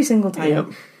happens every single time. Yep.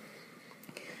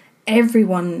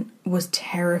 Everyone was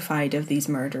terrified of these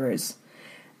murderers,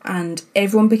 and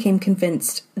everyone became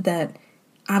convinced that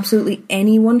absolutely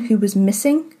anyone who was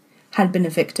missing had been a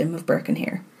victim of Burke and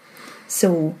Hare.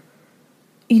 So,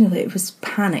 it was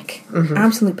panic,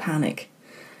 absolute panic.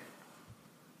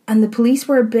 And the police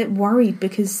were a bit worried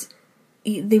because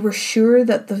they were sure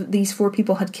that these 4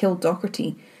 people had killed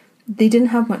Docherty. They didn't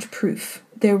have much proof.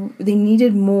 They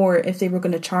needed more if they were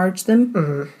going to charge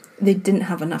them. They didn't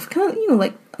have enough. Kind of,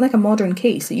 like a modern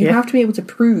case. You have to be able to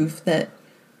prove that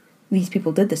these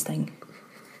people did this thing.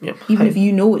 Yep. Even if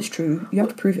you know it's true, you have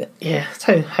to prove it. Yeah, that's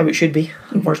how it should be,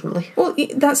 unfortunately. Well,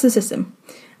 that's the system.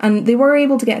 And they were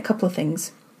able to get a couple of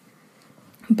things.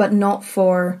 but not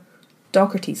for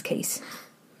Docherty's case.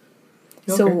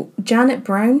 Okay. So Janet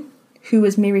Brown, who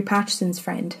was Mary Patterson's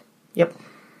friend, Yep.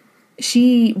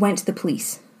 she went to the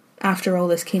police after all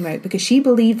this came out because she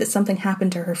believed that something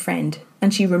happened to her friend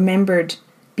and she remembered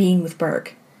being with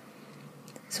Burke.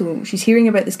 So she's hearing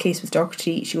about this case with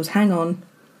Docherty. She goes, hang on,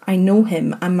 I know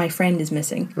him and my friend is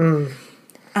missing.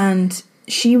 And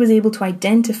she was able to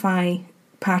identify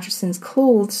Patterson's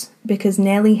clothes because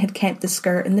Nellie had kept the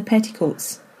skirt and the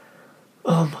petticoats.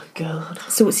 Oh my god.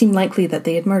 So it seemed likely that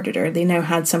they had murdered her. They now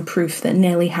had some proof that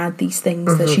Nellie had these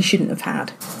things that she shouldn't have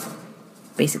had.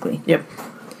 Basically. Yep.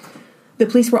 The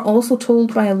police were also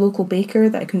told by a local baker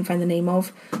that I couldn't find the name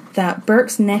of that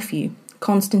Burke's nephew,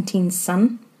 Constantine's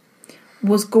son,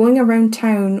 was going around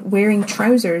town wearing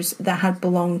trousers that had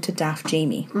belonged to Daft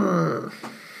Jamie.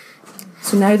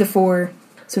 So now the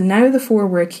four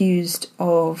were accused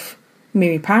of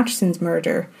Mary Patterson's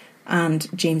murder and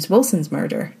James Wilson's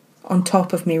murder, on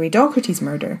top of Mary Docherty's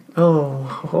murder.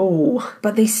 Oh.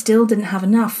 But they still didn't have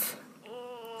enough.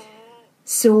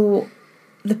 So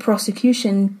the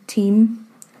prosecution team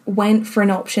went for an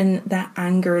option that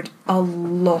angered a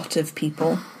lot of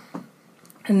people.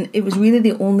 And it was really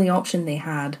the only option they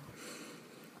had.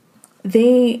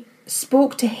 They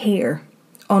spoke to Hare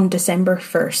on December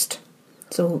 1st.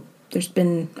 So there's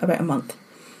been about a month.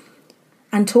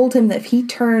 And told him that if he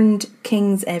turned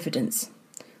King's evidence,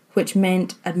 which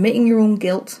meant admitting your own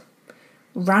guilt,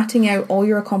 ratting out all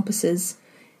your accomplices,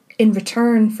 in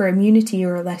return for immunity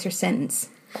or a lesser sentence,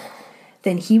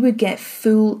 then he would get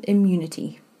full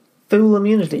immunity. Full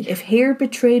immunity? If Hare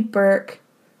betrayed Burke,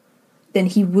 then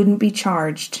he wouldn't be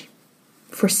charged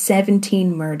for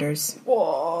 17 murders.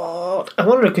 What? I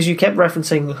wonder, because you kept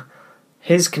referencing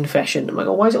his confession. I'm like,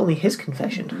 oh, why is it only his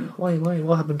confession? Why?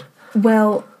 What happened?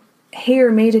 Well,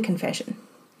 Hare made a confession.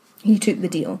 He took the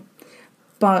deal.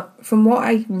 But from what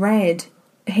I read,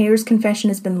 Hare's confession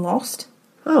has been lost.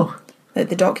 Oh. Like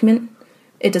the document,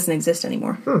 it doesn't exist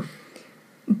anymore.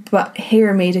 But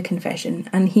Hare made a confession,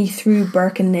 and he threw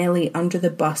Burke and Nellie under the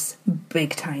bus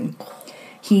big time.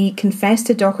 He confessed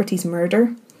to Docherty's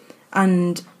murder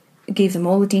and gave them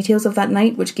all the details of that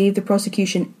night, which gave the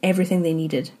prosecution everything they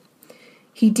needed.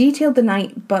 He detailed the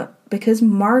night, but because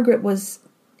Margaret was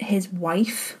his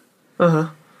wife,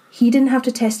 he didn't have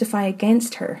to testify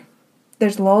against her.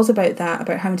 There's laws about that,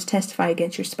 about having to testify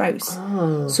against your spouse.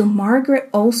 Oh. So Margaret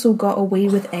also got away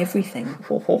with everything.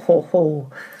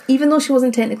 Ho. Even though she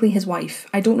wasn't technically his wife.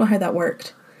 I don't know how that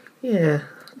worked. Yeah.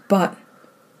 But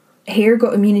Hare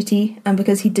got immunity, and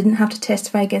because he didn't have to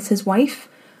testify against his wife,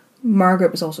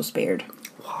 Margaret was also spared.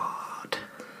 What?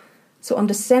 So on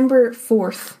December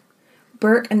 4th,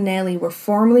 Burke and Nellie were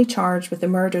formally charged with the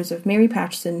murders of Mary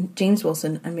Patterson, James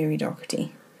Wilson and Mary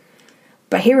Docherty.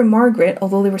 But Hare and Margaret,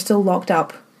 although they were still locked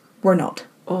up, were not.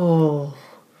 Oh.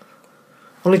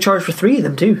 Only charged for 3 of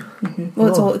them too.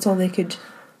 Well, it's all they could...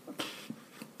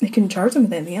 They couldn't charge them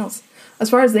with anything else. As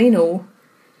far as they know,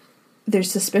 there's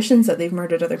suspicions that they've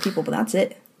murdered other people, but that's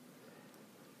it.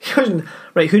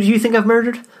 Right, who do you think I've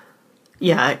murdered?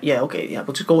 Yeah, okay,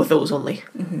 we'll just go with those only.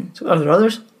 So are there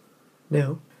others?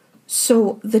 No.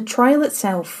 So the trial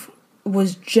itself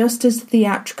was just as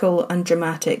theatrical and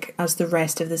dramatic as the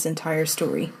rest of this entire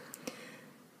story.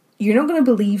 You're not going to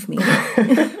believe me,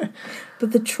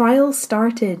 but the trial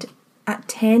started at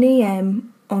 10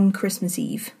 a.m. on Christmas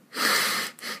Eve.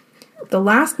 The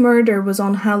last murder was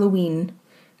on Halloween.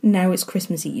 Now it's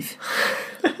Christmas Eve.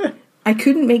 I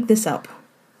couldn't make this up.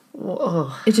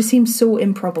 Whoa. It just seems so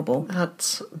improbable.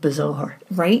 That's bizarre.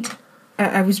 Right?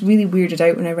 I was really weirded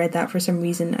out when I read that for some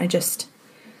reason.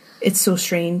 It's so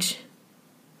strange.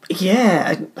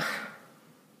 Yeah.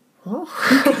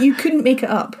 What? You couldn't make it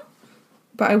up.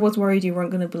 But I was worried you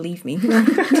weren't going to believe me.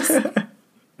 Just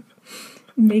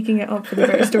making it up for the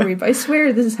better story. But I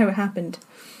swear this is how it happened.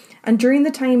 And during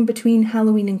the time between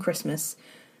Halloween and Christmas,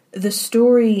 the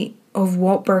story of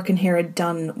what Burke and Hare had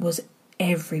done was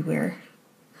everywhere.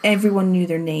 Everyone knew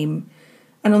their name.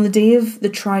 And on the day of the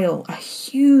trial, a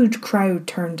huge crowd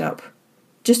turned up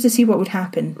just to see what would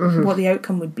happen, what the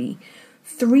outcome would be.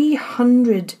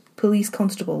 300 police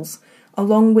constables,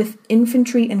 along with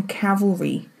infantry and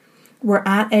cavalry, were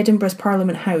at Edinburgh's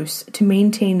Parliament House to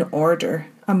maintain order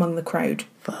among the crowd.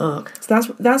 Fuck.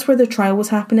 So that's where the trial was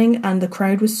happening, and the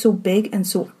crowd was so big and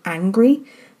so angry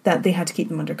that they had to keep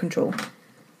them under control.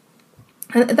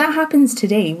 And that happens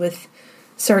today with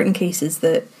certain cases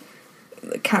that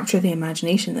capture the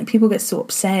imagination, that people get so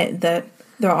upset that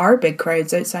there are big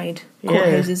crowds outside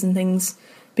courthouses and things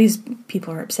because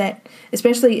people are upset,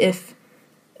 especially if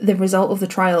the result of the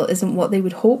trial isn't what they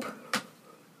would hope.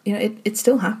 You know, it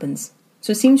still happens.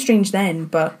 So it seemed strange then,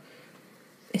 but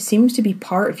it seems to be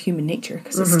part of human nature,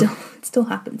 because it still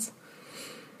happens.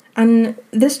 And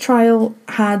this trial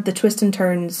had the twists and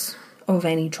turns of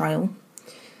any trial.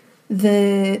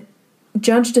 The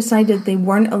judge decided they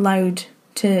weren't allowed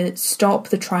to stop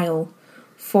the trial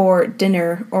for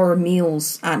dinner or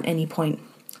meals at any point,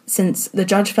 since the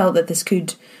judge felt that this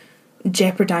could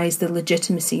jeopardise the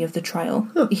legitimacy of the trial.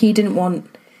 He didn't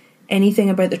want anything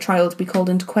about the trial to be called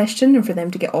into question or for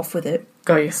them to get off with it.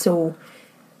 Got you. So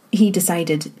he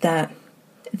decided that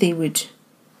they would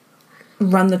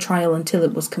run the trial until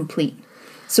it was complete.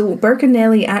 So Burke and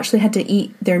Nellie actually had to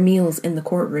eat their meals in the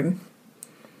courtroom.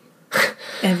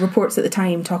 Reports at the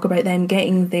time talk about them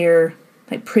getting their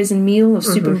prison meal of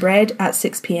soup and bread at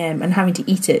 6 p.m. and having to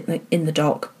eat it in the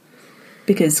dock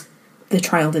because the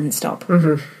trial didn't stop.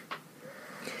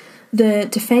 The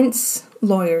defence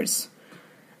lawyers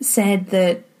said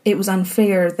that it was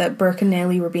unfair that Burke and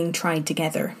Nellie were being tried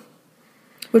together,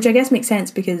 which I guess makes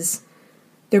sense because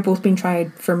they're both being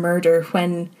tried for murder,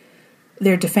 when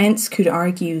their defence could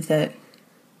argue that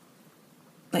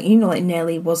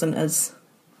Nellie wasn't as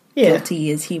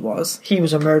guilty as he was. He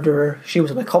was a murderer, she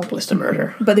was an accomplice to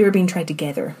murder. But they were being tried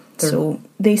together. So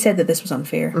they said that this was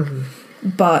unfair.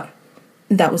 But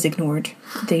that was ignored.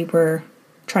 They were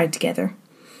tried together.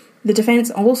 The defence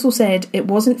also said it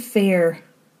wasn't fair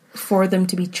for them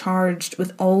to be charged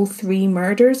with all 3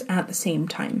 murders at the same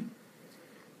time.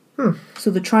 So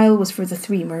the trial was for the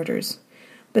 3 murders.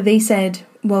 But they said,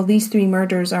 well, these 3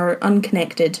 murders are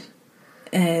unconnected,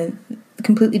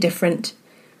 completely different,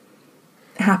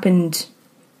 happened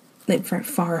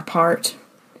far apart.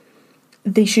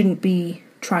 They shouldn't be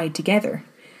tried together.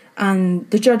 And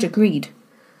the judge agreed.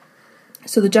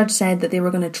 So the judge said that they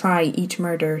were going to try each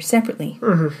murder separately.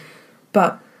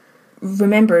 But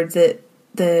remembered that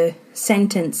the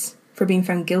sentence for being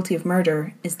found guilty of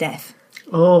murder is death.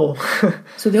 Oh.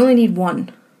 So they only need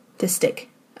 1 to stick,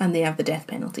 and they have the death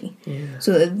penalty. Yeah.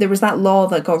 So there was that law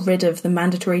that got rid of the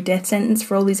mandatory death sentence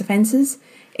for all these offences,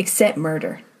 except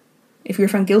murder. If you were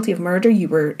found guilty of murder, you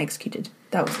were executed.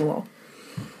 That was the law.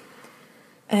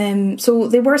 So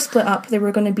they were split up. There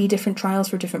were going to be different trials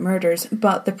for different murders,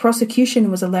 but the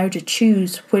prosecution was allowed to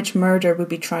choose which murder would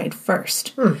be tried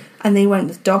first. And they went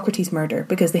with Docherty's murder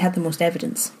because they had the most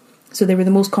evidence. So they were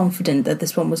the most confident that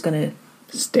this one was going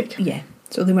to stick. Yeah,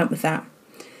 so they went with that.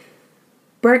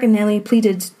 Burke and Nellie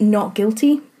pleaded not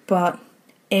guilty, but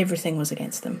everything was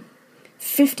against them.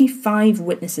 55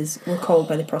 witnesses were called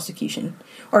by the prosecution.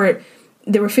 Or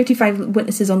there were 55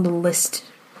 witnesses on the list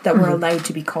that were allowed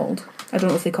to be called. I don't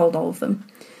know if they called all of them.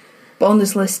 But on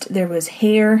this list there was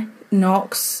Hare,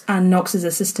 Knox, and Knox's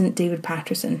assistant David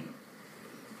Patterson.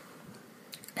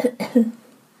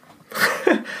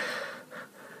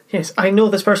 Yes, I know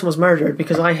this person was murdered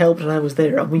because I helped and I was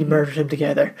there and we murdered him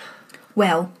together.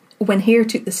 Well, when Hare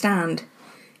took the stand,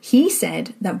 he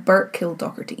said that Burke killed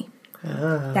Docherty.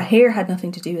 That Hare had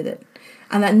nothing to do with it.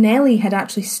 And that Nellie had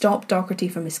actually stopped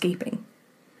Docherty from escaping.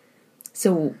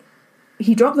 So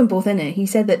he dropped them both in it. He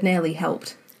said that Nellie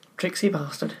helped. Tricksy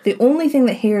bastard. The only thing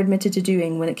that Hare admitted to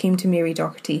doing when it came to Mary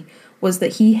Docherty was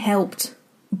that he helped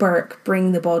Burke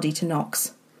bring the body to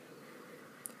Knox.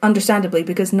 Understandably,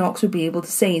 because Knox would be able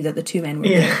to say that the 2 men were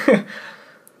there.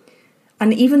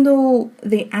 And even though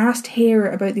they asked Hare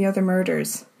about the other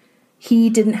murders, he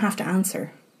didn't have to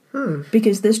answer.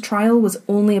 Because this trial was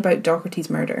only about Docherty's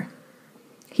murder.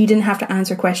 He didn't have to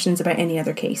answer questions about any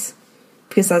other case.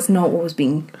 Because that's not what was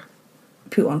being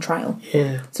put on trial.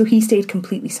 Yeah. So he stayed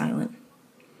completely silent.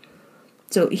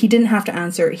 So he didn't have to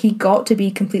answer. He got to be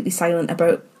completely silent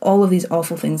about all of these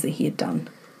awful things that he had done.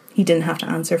 He didn't have to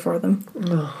answer for them.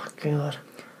 Oh, God.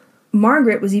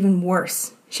 Margaret was even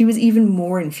worse. She was even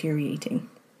more infuriating.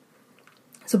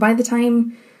 So by the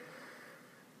time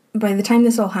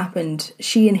this all happened,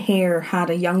 she and Hare had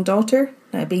a young daughter,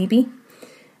 a baby.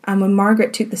 And when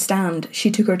Margaret took the stand,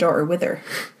 she took her daughter with her.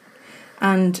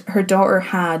 And her daughter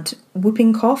had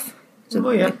whooping cough.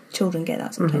 So children get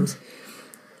that sometimes.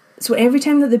 So every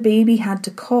time that the baby had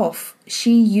to cough,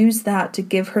 she used that to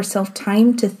give herself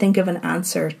time to think of an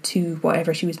answer to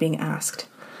whatever she was being asked.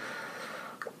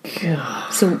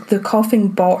 God. So the coughing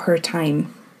bought her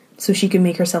time so she could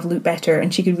make herself look better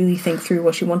and she could really think through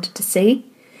what she wanted to say.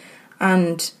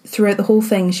 And throughout the whole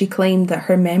thing, she claimed that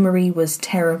her memory was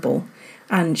terrible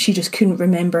and she just couldn't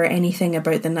remember anything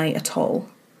about the night at all.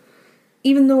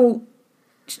 Even though,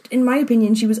 in my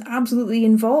opinion, she was absolutely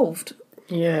involved.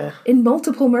 Yeah. In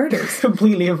multiple murders.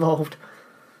 Completely involved.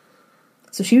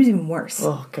 So she was even worse.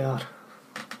 Oh, God.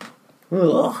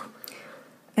 Ugh.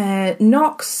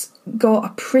 Knox got a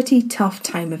pretty tough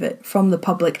time of it from the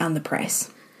public and the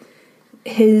press.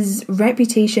 his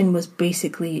reputation was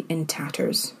basically in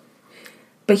tatters.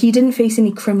 But he didn't face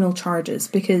any criminal charges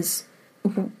because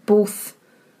both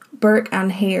Burke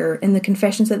and Hare, in the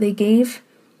confessions that they gave,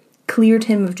 cleared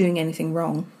him of doing anything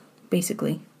wrong,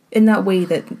 basically. In that way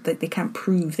that they can't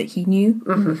prove that he knew.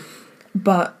 Mm-hmm.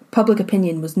 But public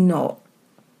opinion was not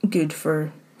good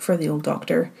for the old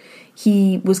doctor.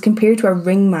 He was compared to a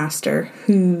ringmaster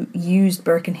who used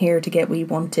Burke and Hare to get what he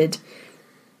wanted.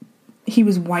 He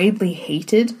was widely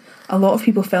hated. A lot of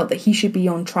people felt that he should be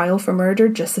on trial for murder,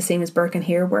 just the same as Burke and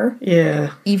Hare were.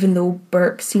 Yeah. Even though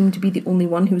Burke seemed to be the only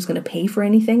one who was going to pay for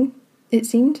anything, it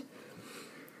seemed.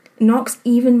 Knox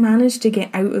even managed to get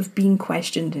out of being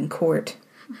questioned in court,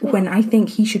 when I think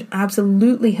he should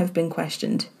absolutely have been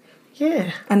questioned.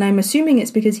 Yeah. And I'm assuming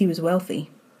it's because he was wealthy.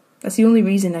 That's the only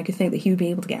reason I could think that he would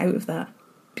be able to get out of that.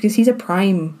 Because he's a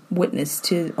prime witness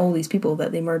to all these people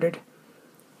that they murdered.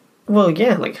 Well,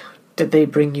 yeah, like, did they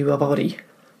bring you a body?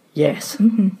 Yes.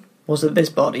 Mm-hmm. Was it this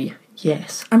body?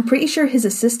 Yes. I'm pretty sure his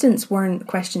assistants weren't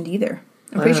questioned either.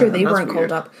 I'm pretty sure they weren't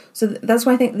called up. So that's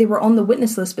why I think they were on the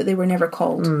witness list, but they were never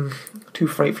called. Too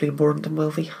frightfully important and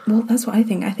wealthy. Well, that's what I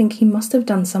think. I think he must have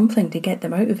done something to get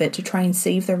them out of it, to try and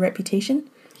save their reputation.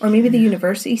 Or maybe the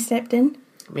university stepped in.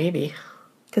 Maybe.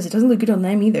 Because it doesn't look good on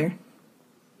them either.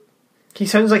 He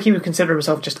sounds like he would consider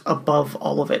himself just above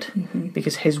all of it,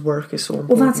 because his work is so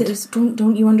important. Well, that's it. It's,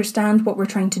 don't you understand what we're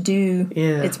trying to do?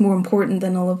 Yeah. It's more important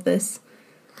than all of this.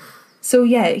 So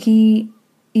yeah, he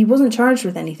wasn't charged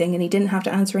with anything and he didn't have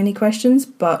to answer any questions,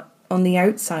 but on the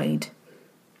outside,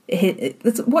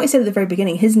 that's what I said at the very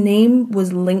beginning, his name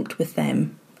was linked with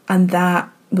them, and that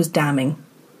was damning.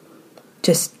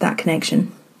 Just that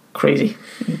connection. Crazy.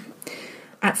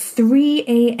 At 3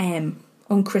 a.m.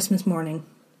 on Christmas morning.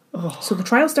 Oh. So the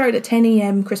trial started at 10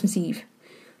 a.m. Christmas Eve.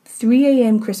 3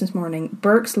 a.m. Christmas morning,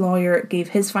 Burke's lawyer gave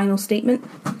his final statement.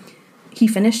 He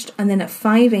finished, and then at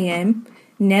 5 a.m,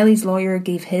 Nellie's lawyer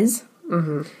gave his.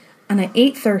 Mm-hmm. And at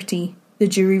 8:30, the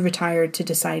jury retired to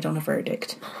decide on a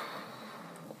verdict.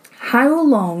 How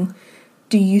long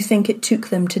do you think it took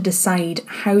them to decide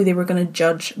how they were going to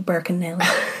judge Burke and Nellie?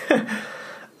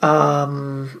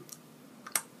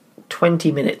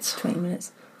 20 minutes. 20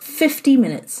 minutes. 50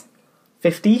 minutes.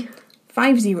 50?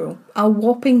 50. A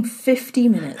whopping 50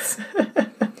 minutes.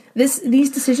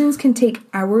 These decisions can take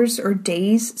hours or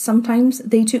days sometimes.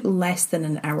 They took less than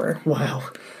an hour. Wow.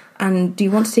 And do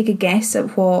you want to take a guess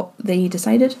at what they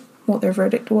decided? What their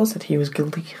verdict was? That he was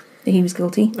guilty. That he was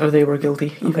guilty? Or they were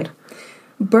guilty, even. Okay.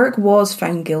 Burke was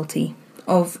found guilty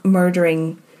of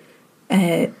murdering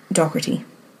Docherty.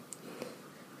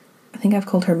 I think I've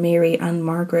called her Mary and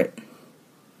Margaret.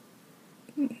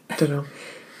 Don't know.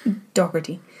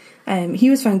 Docherty. He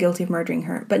was found guilty of murdering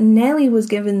her, but Nellie was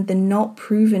given the not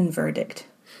proven verdict.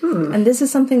 And this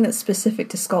is something that's specific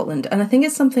to Scotland, and I think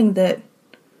it's something that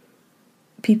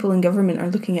people in government are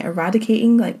looking at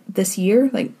eradicating, like this year,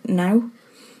 like now,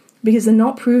 because the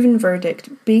not proven verdict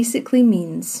basically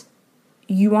means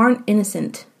you aren't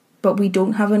innocent, but we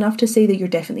don't have enough to say that you're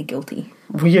definitely guilty.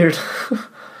 Weird.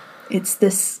 It's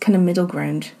this kind of middle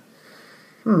ground.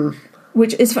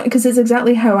 Which is fun, because it's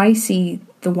exactly how I see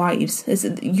the wives.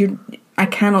 I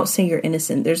cannot say you're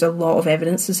innocent. There's a lot of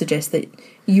evidence to suggest that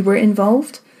you were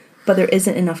involved, but there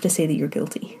isn't enough to say that you're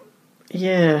guilty.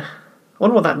 Yeah. I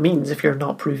wonder what that means if you're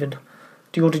not proven. Do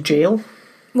you go to jail?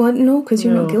 Well, no, because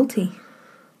you're not guilty.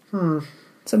 So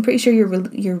I'm pretty sure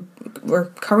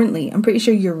I'm pretty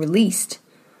sure you're released,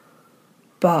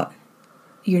 but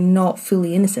you're not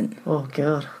fully innocent. Oh,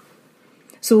 God.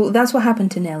 So that's what happened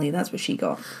to Nellie. That's what she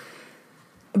got.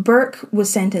 Burke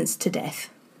was sentenced to death,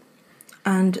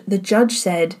 and the judge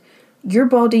said, "Your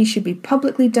body should be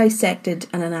publicly dissected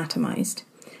and anatomized,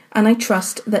 and I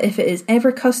trust that if it is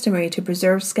ever customary to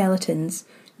preserve skeletons,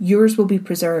 yours will be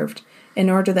preserved, in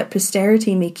order that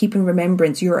posterity may keep in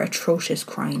remembrance your atrocious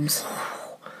crimes."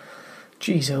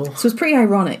 Jeez, oh. So it's pretty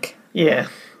ironic. Yeah.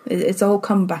 It's all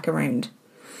come back around.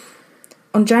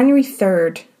 On January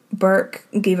 3rd, Burke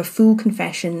gave a full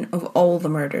confession of all the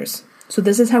murders. So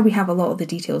this is how we have a lot of the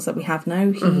details that we have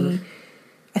now.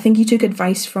 I think he took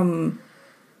advice from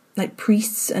like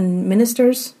priests and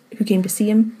ministers who came to see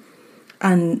him,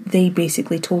 and they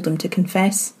basically told him to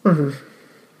confess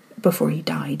before he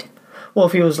died. Well,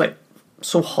 if he was like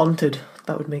so haunted,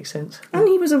 that would make sense. And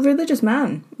he was a religious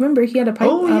man. Remember, he had a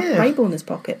Bible in his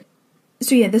pocket.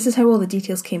 So yeah, this is how all the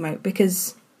details came out,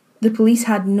 because the police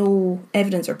had no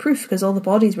evidence or proof because all the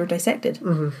bodies were dissected.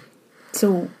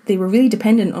 So they were really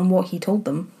dependent on what he told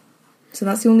them. So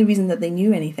that's the only reason that they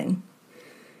knew anything.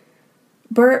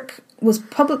 Burke was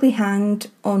publicly hanged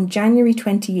on January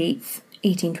 28th,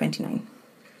 1829,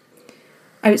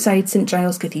 outside St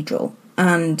Giles Cathedral.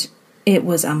 and it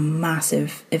was a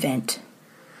massive event.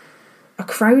 A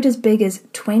crowd as big as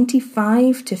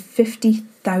 25 to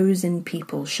 50,000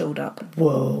 people showed up.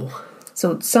 Whoa.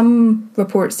 So some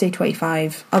reports say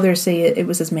 25, others say it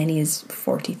was as many as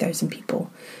 40,000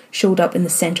 people showed up in the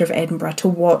centre of Edinburgh to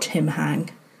watch him hang.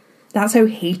 That's how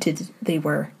hated they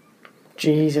were.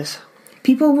 Jesus.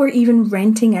 People were even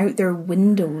renting out their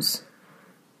windows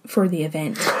for the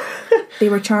event. They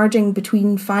were charging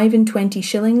between 5 and 20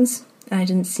 shillings. I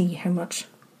didn't see how much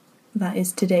that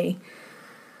is today.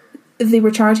 They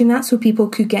were charging that so people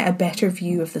could get a better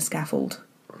view of the scaffold.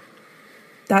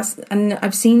 And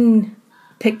I've seen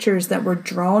pictures that were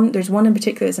drawn. There's one in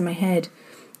particular that's in my head.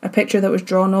 A picture that was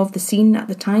drawn of the scene at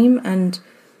the time, and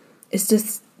it's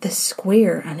just this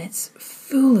square, and it's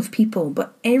full of people,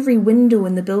 but every window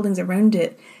in the buildings around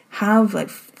it have like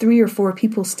 3 or 4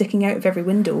 people sticking out of every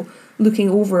window looking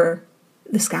over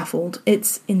the scaffold.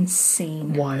 It's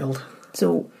insane. Wild.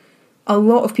 So a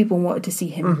lot of people wanted to see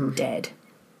him dead.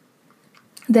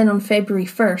 Then on February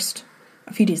 1st,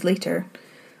 a few days later,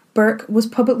 Burke was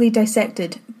publicly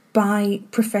dissected by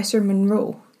Professor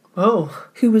Monroe. Oh.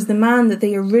 Who was the man that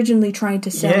they originally tried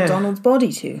to sell Donald's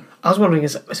body to. I was wondering,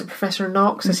 is it Professor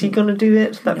Knox? Is he going to do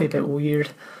it? That'd be a bit weird.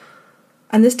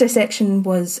 And this dissection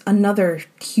was another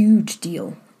huge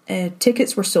deal.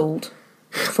 Tickets were sold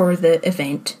for the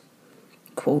event.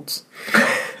 Quotes.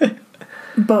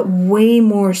 But way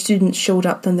more students showed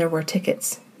up than there were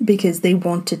tickets because they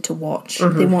wanted to watch.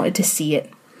 They wanted to see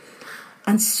it.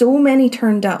 And so many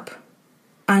turned up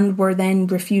and were then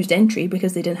refused entry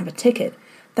because they didn't have a ticket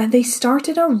that they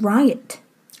started a riot.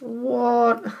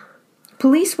 What?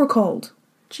 Police were called.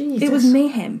 Jesus. It was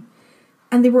mayhem.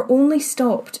 And they were only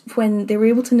stopped when they were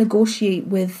able to negotiate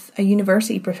with a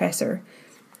university professor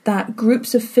that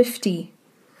groups of 50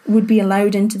 would be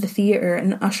allowed into the theatre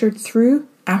and ushered through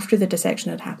after the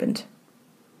dissection had happened.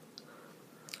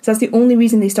 So that's the only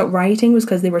reason they stopped rioting, was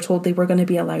because they were told they were going to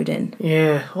be allowed in.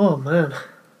 Yeah. Oh, man.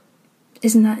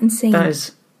 Isn't that insane? That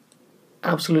is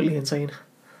absolutely insane.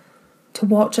 To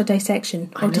watch a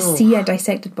dissection, or to see a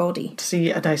dissected body. To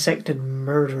see a dissected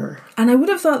murderer. And I would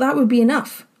have thought that would be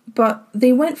enough, but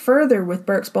they went further with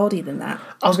Burke's body than that.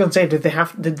 I was going to say,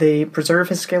 did they preserve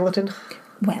his skeleton?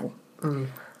 Well,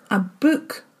 a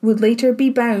book would later be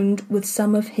bound with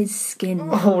some of his skin.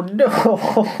 Oh,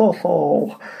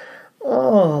 no.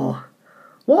 Oh.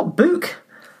 What book?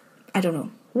 I don't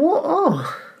know. What?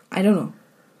 Oh. I don't know.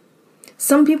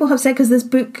 Some people have said because this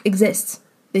book exists,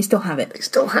 they still have it. They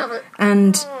still have it.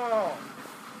 And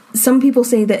some people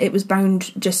say that it was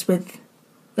bound just with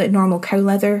like normal cow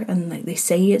leather, and like they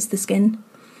say it's the skin.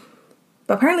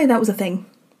 But apparently that was a thing.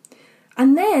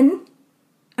 And then,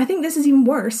 I think this is even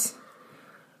worse,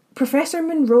 Professor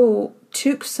Monroe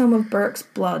took some of Burke's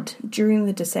blood during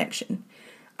the dissection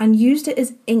and used it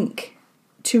as ink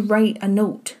to write a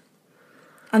note.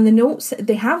 And the note,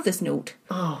 they have this note.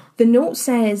 Oh. The note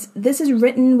says, "This is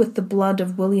written with the blood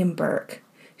of William Burke,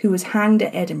 who was hanged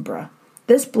at Edinburgh.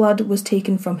 This blood was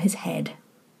taken from his head."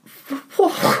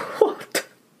 What?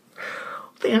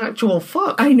 The actual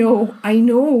fuck? I know.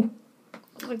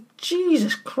 Like,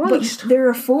 Jesus Christ. But there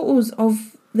are photos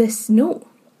of this note.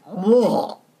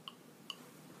 What?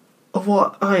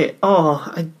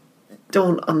 I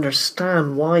don't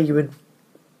understand why you would...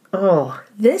 Oh.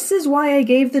 This is why I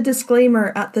gave the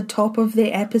disclaimer at the top of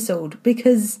the episode,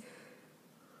 because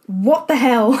what the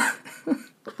hell?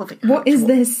 What is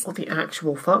this? What the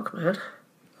actual fuck, man?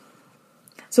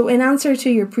 So in answer to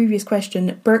your previous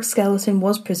question, Burke's skeleton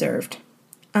was preserved,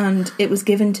 and it was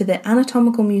given to the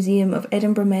Anatomical Museum of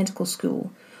Edinburgh Medical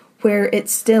School, where it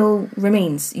still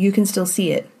remains. You can still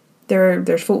see it.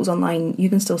 There's photos online. You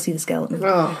can still see the skeleton.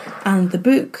 Oh. And the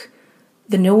book,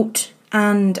 the note,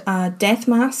 and a death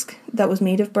mask that was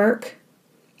made of Burke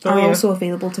are also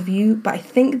available to view, but I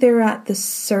think they're at the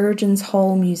Surgeons'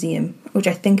 Hall Museum, which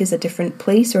I think is a different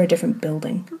place or a different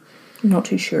building. I'm not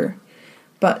too sure.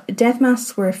 But death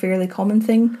masks were a fairly common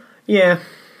thing. Yeah.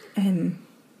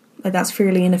 Like, that's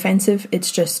fairly inoffensive.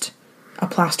 It's just a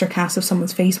plaster cast of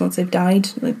someone's face once they've died.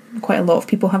 Like, quite a lot of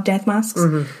people have death masks.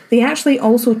 Mm-hmm. They actually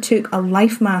also took a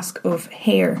life mask of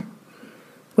Hare,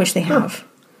 which they have,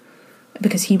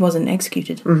 because he wasn't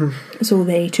executed. Mm-hmm. So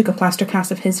they took a plaster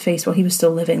cast of his face while he was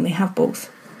still living. They have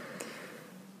both.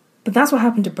 But that's what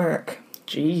happened to Burke.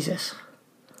 Jesus.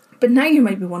 But now you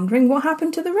might be wondering, what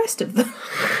happened to the rest of them?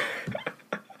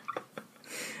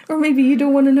 Or maybe you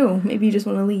don't want to know. Maybe you just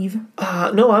want to leave.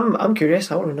 No, I'm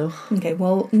curious. I want to know. Okay,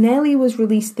 well, Nellie was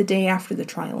released the day after the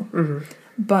trial. Mm-hmm.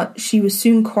 But she was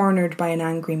soon cornered by an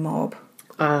angry mob.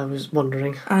 I was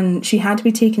wondering. And she had to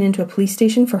be taken into a police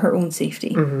station for her own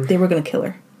safety. Mm-hmm. They were going to kill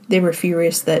her. They were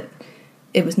furious that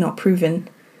it was not proven,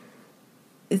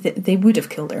 they would have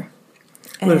killed her.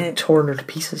 Would have torn her to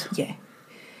pieces. Yeah.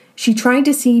 She tried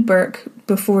to see Burke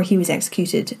before he was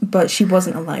executed, but she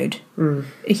wasn't allowed.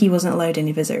 He wasn't allowed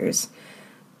any visitors.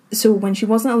 So when she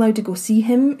wasn't allowed to go see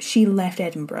him, she left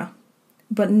Edinburgh.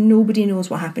 But nobody knows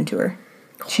what happened to her.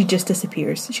 She just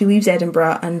disappears. She leaves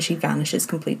Edinburgh and she vanishes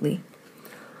completely.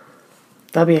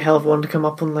 That'd be a hell of one to come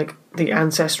up on, like, the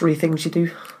ancestry things you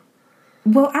do.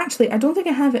 Well, actually, I don't think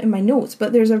I have it in my notes,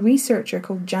 but there's a researcher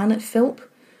called Janet Philp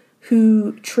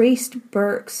who traced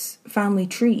Burke's family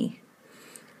tree.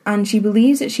 And she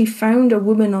believes that she found a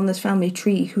woman on this family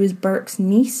tree who is Burke's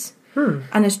niece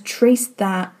and has traced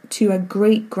that to a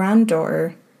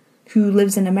great-granddaughter who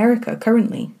lives in America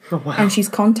currently. Oh, wow. And she's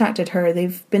contacted her.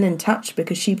 They've been in touch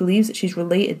because she believes that she's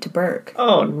related to Burke.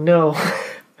 Oh, no.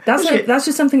 That's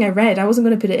just something I read. I wasn't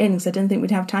going to put it in because I didn't think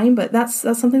we'd have time, but that's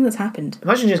something that's happened.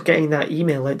 Imagine just getting that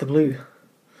email out the blue.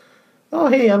 Oh,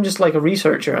 hey, I'm just like a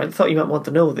researcher. I thought you might want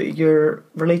to know that you're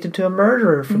related to a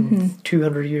murderer from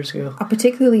 200 years ago. A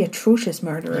particularly atrocious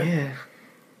murderer. Yeah.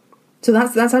 So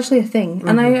that's actually a thing.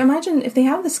 And I imagine if they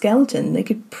have the skeleton, they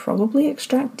could probably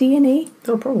extract DNA.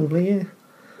 Oh, probably, yeah.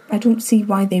 I don't see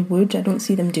why they would. I don't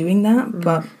see them doing that,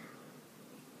 but,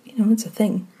 you know, it's a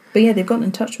thing. But yeah, they've gotten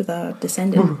in touch with a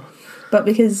descendant. But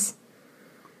because,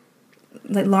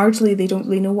 like, largely they don't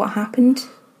really know what happened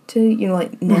to, you know,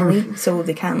 like, Nellie, so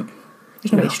they can't.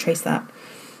 There's no way to trace that.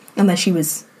 Unless she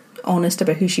was honest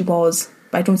about who she was.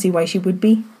 But I don't see why she would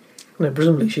be. No,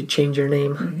 presumably she'd change her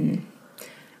name.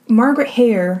 Margaret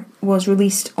Hare was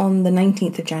released on the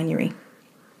 19th of January.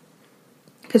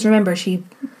 Because remember, she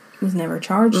was never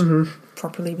charged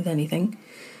properly with anything.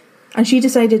 And she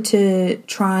decided to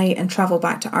try and travel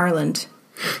back to Ireland.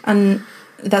 And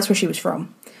that's where she was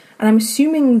from. And I'm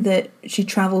assuming that she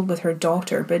travelled with her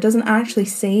daughter, but it doesn't actually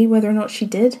say whether or not she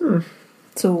did.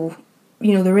 So,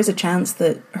 you know, there is a chance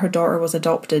that her daughter was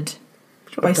adopted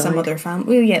by some other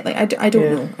family. Well, yeah, like, I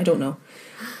don't know. I don't know.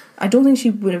 I don't think she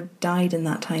would have died in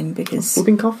that time because...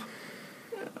 Whooping cough?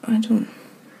 I don't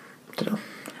know.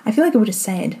 I feel like it would have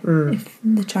said if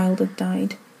the child had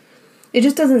died. It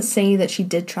just doesn't say that she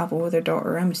did travel with her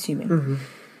daughter, I'm assuming.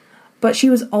 But she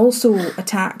was also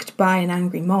attacked by an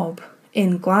angry mob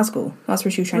in Glasgow. That's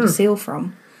where she was trying to sail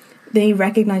from. They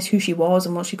recognised who she was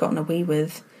and what she'd gotten away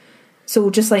with. So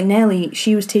just like Nellie,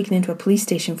 she was taken into a police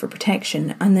station for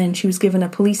protection, and then she was given a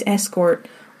police escort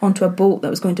onto a boat that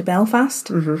was going to Belfast,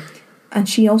 and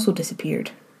she also disappeared.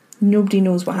 Nobody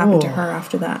knows what happened to her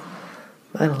after that.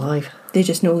 Man alive. They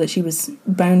just know that she was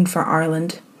bound for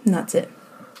Ireland, and that's it.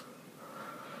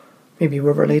 Maybe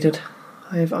we're related.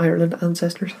 I have Ireland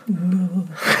ancestors.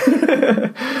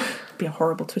 Be a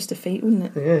horrible twist of fate,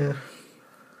 wouldn't it? Yeah.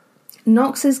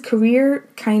 Knox's career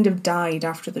kind of died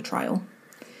after the trial.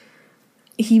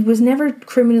 He was never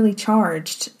criminally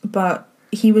charged, but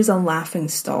he was a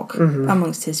laughingstock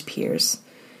amongst his peers.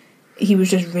 He was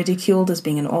just ridiculed as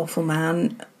being an awful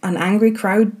man. An angry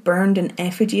crowd burned an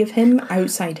effigy of him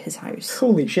outside his house.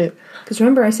 Holy shit. Because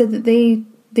remember, I said that they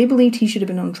believed he should have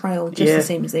been on trial just the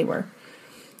same as they were.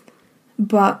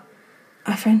 But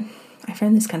I found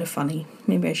this kind of funny.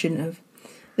 Maybe I shouldn't have.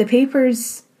 The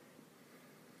papers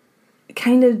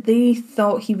they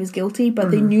thought he was guilty,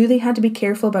 but they knew they had to be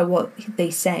careful about what they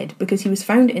said because he was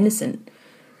found innocent.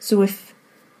 So if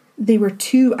they were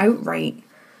too outright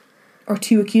or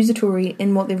too accusatory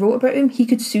in what they wrote about him, he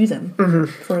could sue them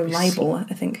for libel,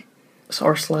 I think.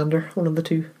 Or slander, one of the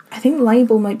two. I think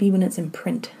libel might be when it's in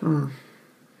print. Can't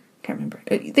remember.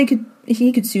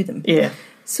 He could sue them. Yeah.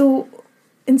 So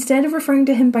instead of referring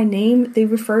to him by name, they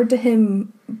referred to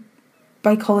him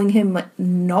by calling him like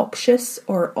noxious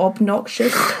or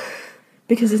obnoxious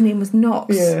because his name was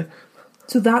Knox. Yeah.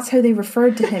 So that's how they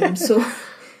referred to him. So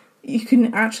you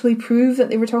couldn't actually prove that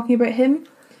they were talking about him,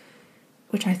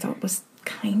 which I thought was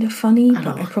kind of funny,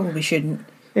 but I probably shouldn't.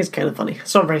 It's kind of funny.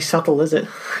 It's not very subtle, is it?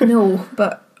 No,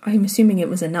 but I'm assuming it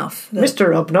was enough.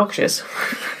 Mr. Obnoxious.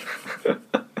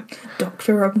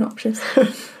 Dr. Obnoxious.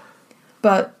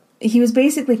 But he was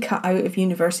basically cut out of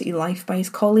university life by his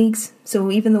colleagues.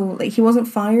 So even though he wasn't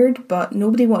fired, but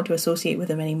nobody wanted to associate with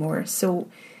him anymore. So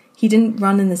he didn't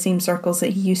run in the same circles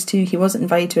that he used to. He wasn't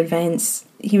invited to events.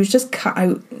 He was just cut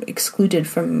out, excluded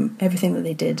from everything that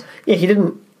they did. Yeah, he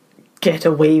didn't get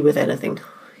away with anything.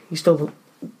 He still...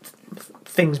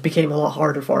 Things became a lot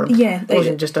harder for him. Yeah. It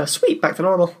wasn't just a sweep back to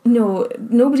normal. No,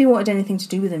 nobody wanted anything to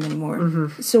do with him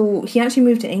anymore. So he actually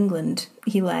moved to England.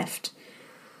 He left.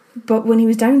 But when he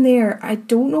was down there, I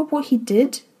don't know what he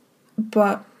did,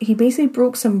 but he basically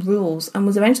broke some rules and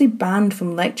was eventually banned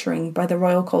from lecturing by the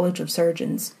Royal College of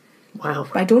Surgeons. Wow.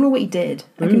 But I don't know what he did.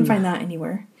 I couldn't find that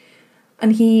anywhere.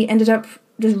 And he ended up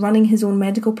just running his own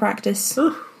medical practice.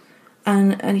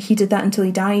 And he did that until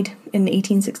he died in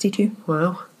 1862.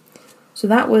 Wow. So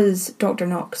that was Dr.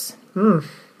 Knox. But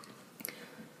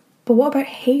what about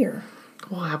Hare?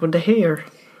 What happened to Hare?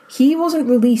 He wasn't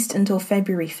released until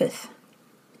February 5th.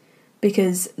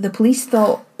 Because the police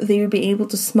thought they would be able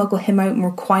to smuggle him out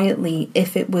more quietly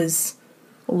if it was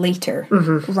later,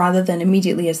 rather than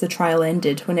immediately as the trial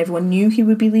ended, when everyone knew he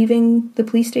would be leaving the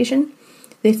police station.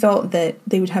 They thought that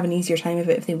they would have an easier time of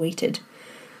it if they waited.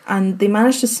 And they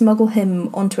managed to smuggle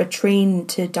him onto a train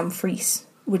to Dumfries,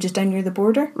 which is down near the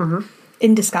border,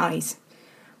 in disguise.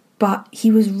 But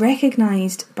he was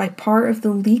recognised by part of the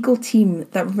legal team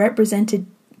that represented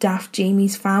Daft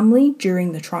Jamie's family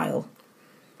during the trial.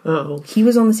 Uh-oh. He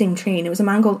was on the same train. It was a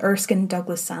man called Erskine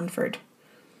Douglas Sanford.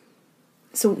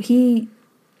 So he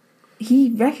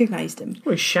recognised him.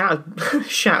 Well, he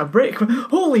shat a brick.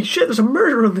 Holy shit, there's a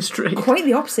murder on this train. Quite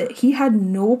the opposite. He had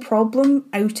no problem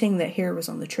outing that Hare was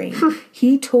on the train.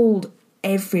 He told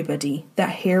everybody that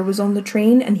Hare was on the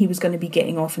train and he was going to be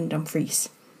getting off in Dumfries.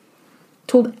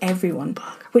 Told everyone.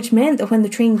 Which meant that when the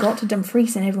train got to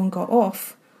Dumfries and everyone got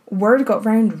off, word got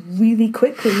round really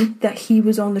quickly that he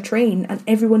was on the train and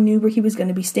everyone knew where he was going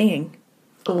to be staying.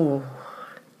 Oh.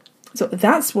 So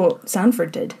that's what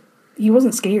Sanford did. He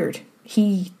wasn't scared.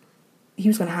 He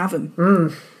was going to have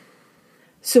him.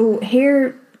 So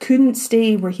Hare couldn't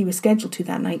stay where he was scheduled to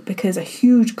that night because a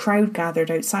huge crowd gathered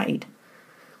outside.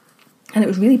 And it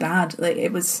was really bad. They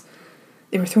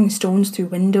were throwing stones through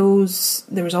windows.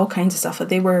 There was all kinds of stuff.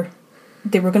 They were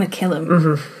going to kill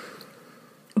him.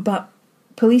 But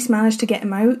police managed to get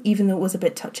him out, even though it was a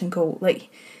bit touch and go.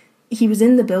 He was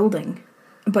in the building,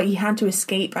 but he had to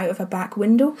escape out of a back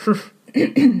window.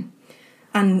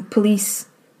 And police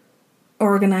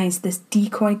organised this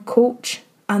decoy coach,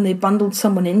 and they bundled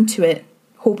someone into it,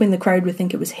 hoping the crowd would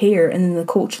think it was Hare, and then the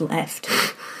coach left.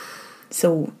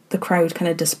 So the crowd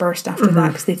kind of dispersed after that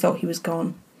because they thought he was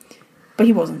gone. But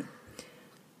he wasn't.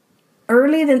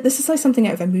 This is like something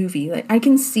out of a movie. I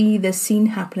can see this scene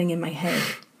happening in my head.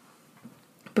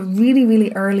 But really,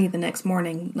 really early the next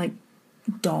morning,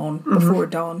 dawn, before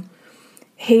dawn,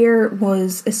 Hare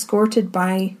was escorted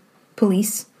by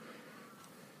police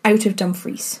out of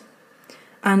Dumfries.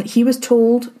 And he was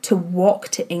told to walk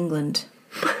to England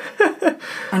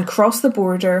and cross the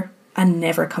border and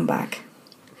never come back.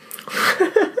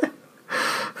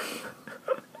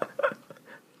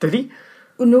 Did he?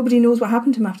 Well, nobody knows what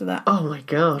happened to him after that. Oh my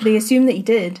god. They assume that he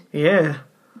did. Yeah.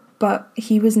 But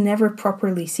he was never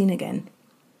properly seen again.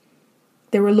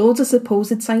 There were loads of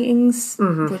supposed sightings,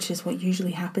 which is what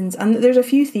usually happens. And there's a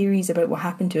few theories about what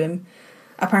happened to him.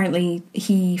 Apparently,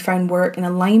 he found work in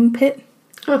a lime pit,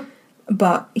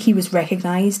 but he was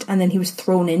recognised and then he was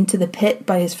thrown into the pit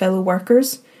by his fellow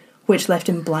workers, which left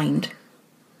him blind.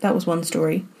 That was one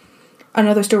story.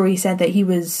 Another story said that he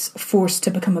was forced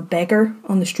to become a beggar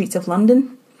on the streets of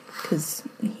London because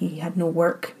he had no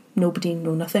work, nobody,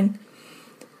 no nothing.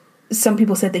 Some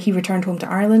people said that he returned home to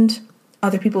Ireland.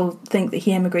 Other people think that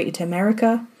he emigrated to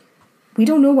America. We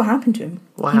don't know what happened to him.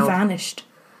 Wow. He vanished.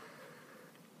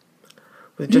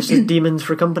 With just his demons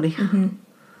for company.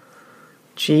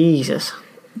 Jesus.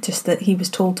 Just that he was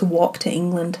told to walk to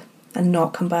England and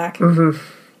not come back.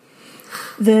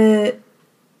 The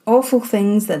awful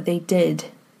things that they did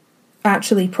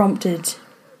actually prompted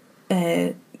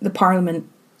the Parliament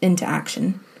into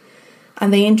action.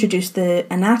 And they introduced the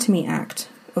Anatomy Act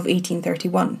of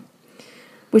 1831.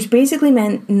 Which basically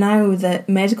meant now that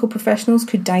medical professionals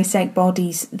could dissect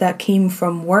bodies that came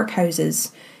from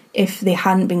workhouses if they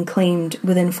hadn't been claimed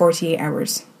within 48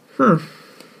 hours.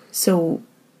 So,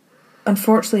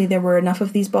 unfortunately, there were enough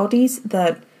of these bodies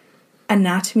that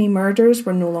anatomy murders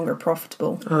were no longer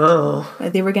profitable. Oh.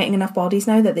 They were getting enough bodies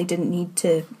now that they didn't need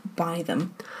to buy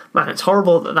them. Man, it's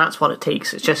horrible that that's what it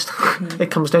takes. It's just,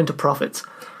 it comes down to profits.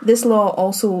 This law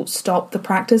also stopped the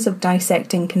practice of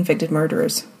dissecting convicted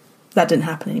murderers. That didn't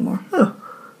happen anymore.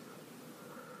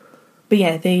 But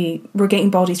yeah, they were getting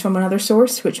bodies from another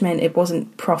source, which meant it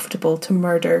wasn't profitable to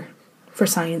murder for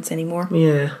science anymore.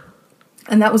 Yeah.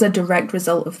 And that was a direct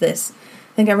result of this.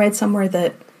 I think I read somewhere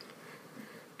that,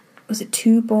 was it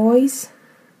 2 boys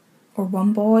or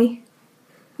 1 boy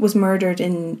was murdered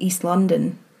in East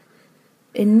London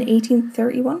in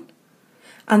 1831?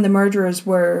 And the murderers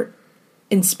were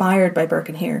inspired by Burke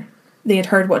and Hare. They had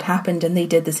heard what happened and they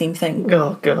did the same thing.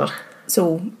 Oh, God.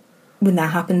 So when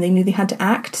that happened, they knew they had to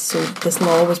act, so this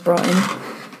law was brought in.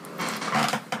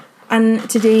 And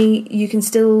today you can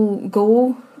still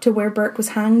go to where Burke was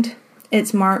hanged.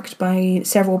 It's marked by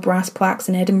several brass plaques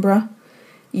in Edinburgh.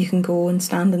 You can go and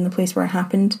stand in the place where it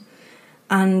happened.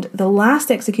 And the last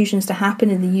executions to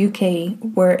happen in the UK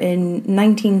were in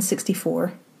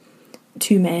 1964.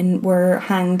 2 men were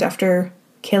hanged after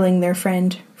killing their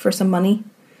friend for some money.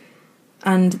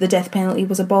 And the death penalty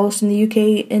was abolished in the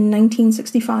UK in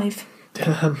 1965.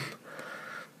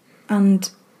 And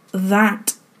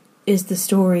that is the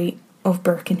story of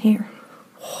Burke and Hare.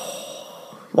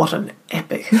 What an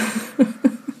epic.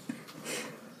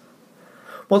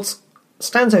 What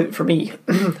stands out for me,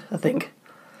 I think,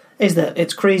 is that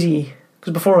it's crazy,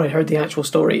 because before I heard the actual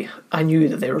story, I knew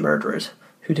that they were murderers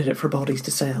who did it for bodies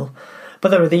to sell. But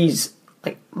there were these,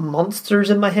 like, monsters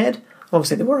in my head.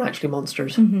 Obviously, they weren't actually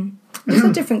monsters. It's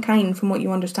a different kind from what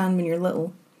you understand when you're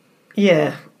little.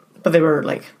 Yeah, but they were,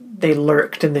 like, they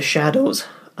lurked in the shadows,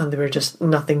 and they were just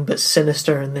nothing but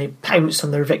sinister, and they pounced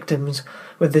on their victims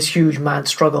with this huge mad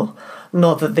struggle.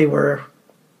 Not that they were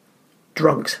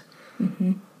drunks.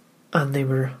 And they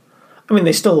were... I mean,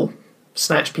 they still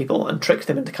snatched people and tricked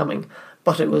them into coming,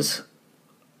 but it was,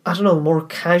 I don't know, more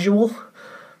casual.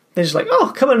 They're just like,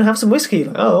 oh, come in and have some whiskey.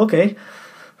 Like, oh, okay.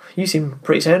 You seem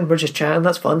pretty sound, we're just chatting,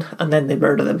 that's fun. And then they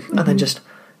murder them, and then just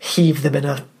heave them in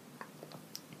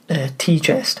a tea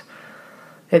chest.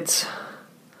 It's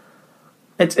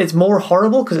more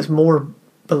horrible because it's more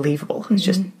believable. It's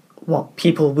just what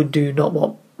people would do, not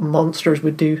what monsters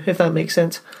would do, if that makes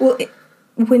sense. Well,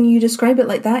 when you describe it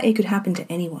like that, it could happen to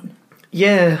anyone.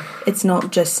 Yeah. It's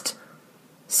not just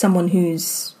someone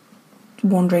who's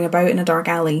wandering about in a dark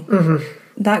alley.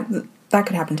 That could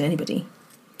happen to anybody.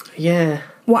 Yeah.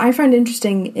 What I found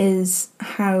interesting is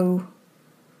how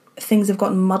things have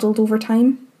gotten muddled over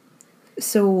time.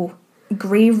 So,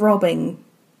 grave robbing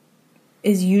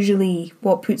is usually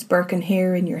what puts Burke and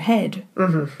Hare in your head.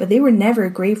 But they were never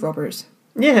grave robbers.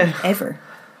 Yeah. Ever.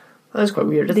 That's quite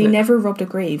weird, isn't They it? never robbed a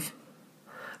grave.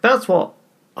 That's what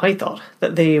I thought,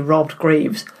 that they robbed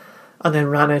graves and then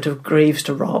ran out of graves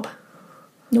to rob.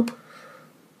 Nope.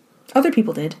 Other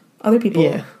people did. Other people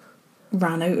Yeah.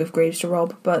 ran out of graves to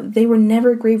rob, but they were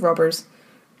never grave robbers.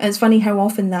 And it's funny how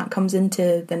often that comes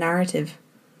into the narrative.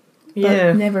 But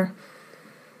Yeah. never.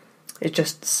 It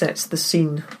just sets the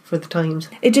scene for the times.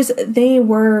 They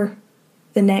were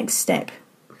the next step.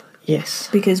 Yes.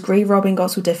 Because grave robbing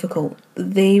got so difficult.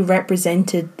 They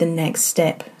represented the next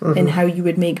step in how you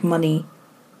would make money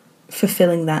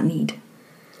fulfilling that need.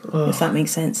 If that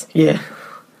makes sense. Yeah.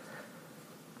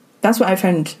 That's what I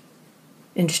found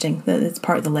interesting, that it's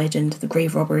part of the legend, the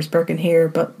grave robbers, Burke and Hare,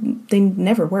 but they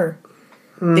never were.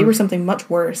 They were something much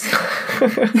worse.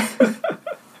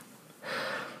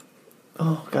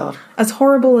 Oh, God. As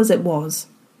horrible as it was,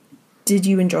 did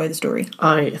you enjoy the story?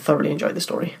 I thoroughly enjoyed the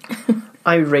story.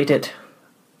 I rated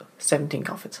 17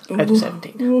 coffins out of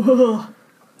 17.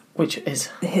 Which is...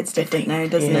 It hits different now,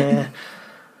 doesn't it?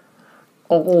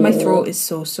 Oh. My throat is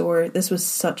so sore. This was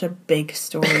such a big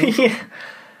story. Yeah.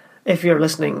 If you're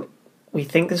listening, we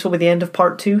think this will be the end of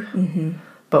part 2.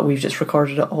 But we've just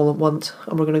recorded it all at once,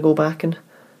 and we're going to go back and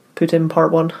put in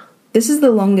part 1. This is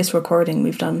the longest recording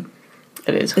we've done.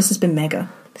 It is. This has been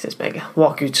mega. This is mega.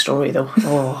 What a good story, though.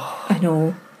 Oh. I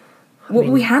know.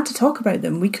 We had to talk about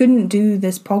them. We couldn't do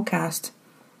this podcast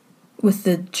with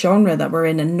the genre that we're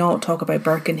in and not talk about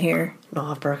Burke and Hare. Not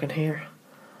have Burke and Hare.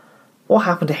 What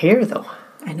happened to Hare, though?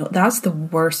 I know, that's the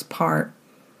worst part.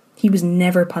 He was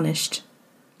never punished.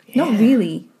 Yeah. Not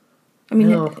really. I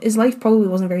mean, No. his life probably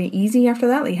wasn't very easy after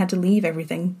that. He had to leave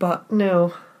everything, but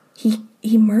No.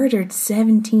 he murdered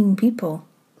 17 people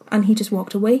and he just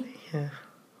walked away. Yeah.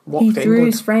 He Walked to threw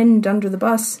England. his friend under the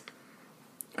bus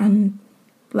and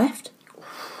left.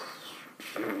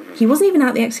 He wasn't even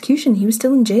at the execution. He was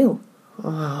still in jail.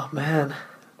 Oh, man.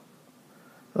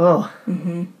 Oh.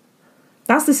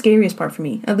 That's the scariest part for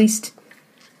me. At least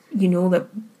you know that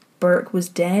Burke was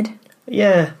dead.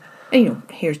 Yeah. And, you know,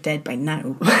 Hare's dead by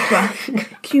now. But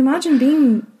can you imagine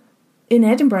being in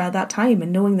Edinburgh at that time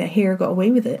and knowing that Hare got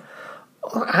away with it?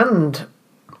 And,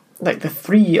 like, the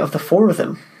 3 of the 4 of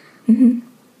them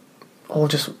all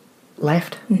just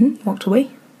left. Walked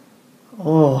away.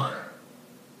 Oh.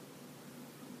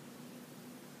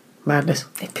 Madness.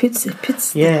 It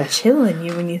puts Yeah. the chill in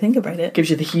you when you think about it. Gives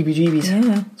you the heebie-jeebies.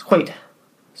 Yeah. It's quite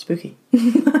spooky.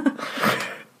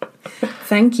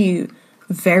 Thank you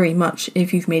very much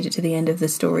if you've made it to the end of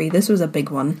this story. This was a big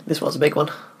one. This was a big one.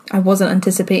 I wasn't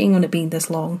anticipating on it being this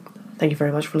long, Thank you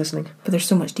very much for listening. but there's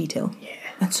so much detail. Yeah.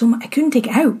 And so much I couldn't take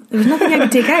it out. There was nothing I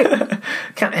could take out.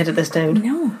 Can't edit this down.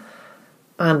 No.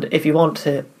 And if you want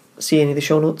to see any of the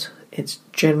show notes, it's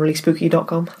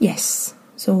generallyspooky.com. Yes.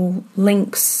 So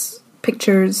links,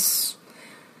 pictures,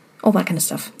 all that kind of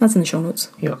stuff. That's in the show notes.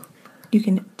 Yeah. You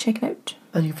can check it out.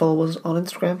 And you can follow us on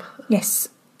Instagram. Yes.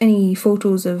 Any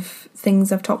photos of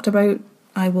things I've talked about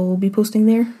I will be posting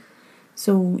there.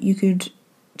 So you could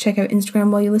check out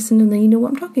Instagram while you listen, and then you know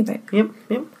what I'm talking about.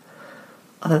 Yep.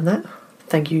 Other than that,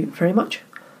 thank you very much,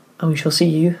 and we shall see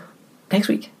you next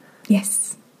week.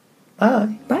 Yes.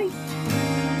 Bye. Bye.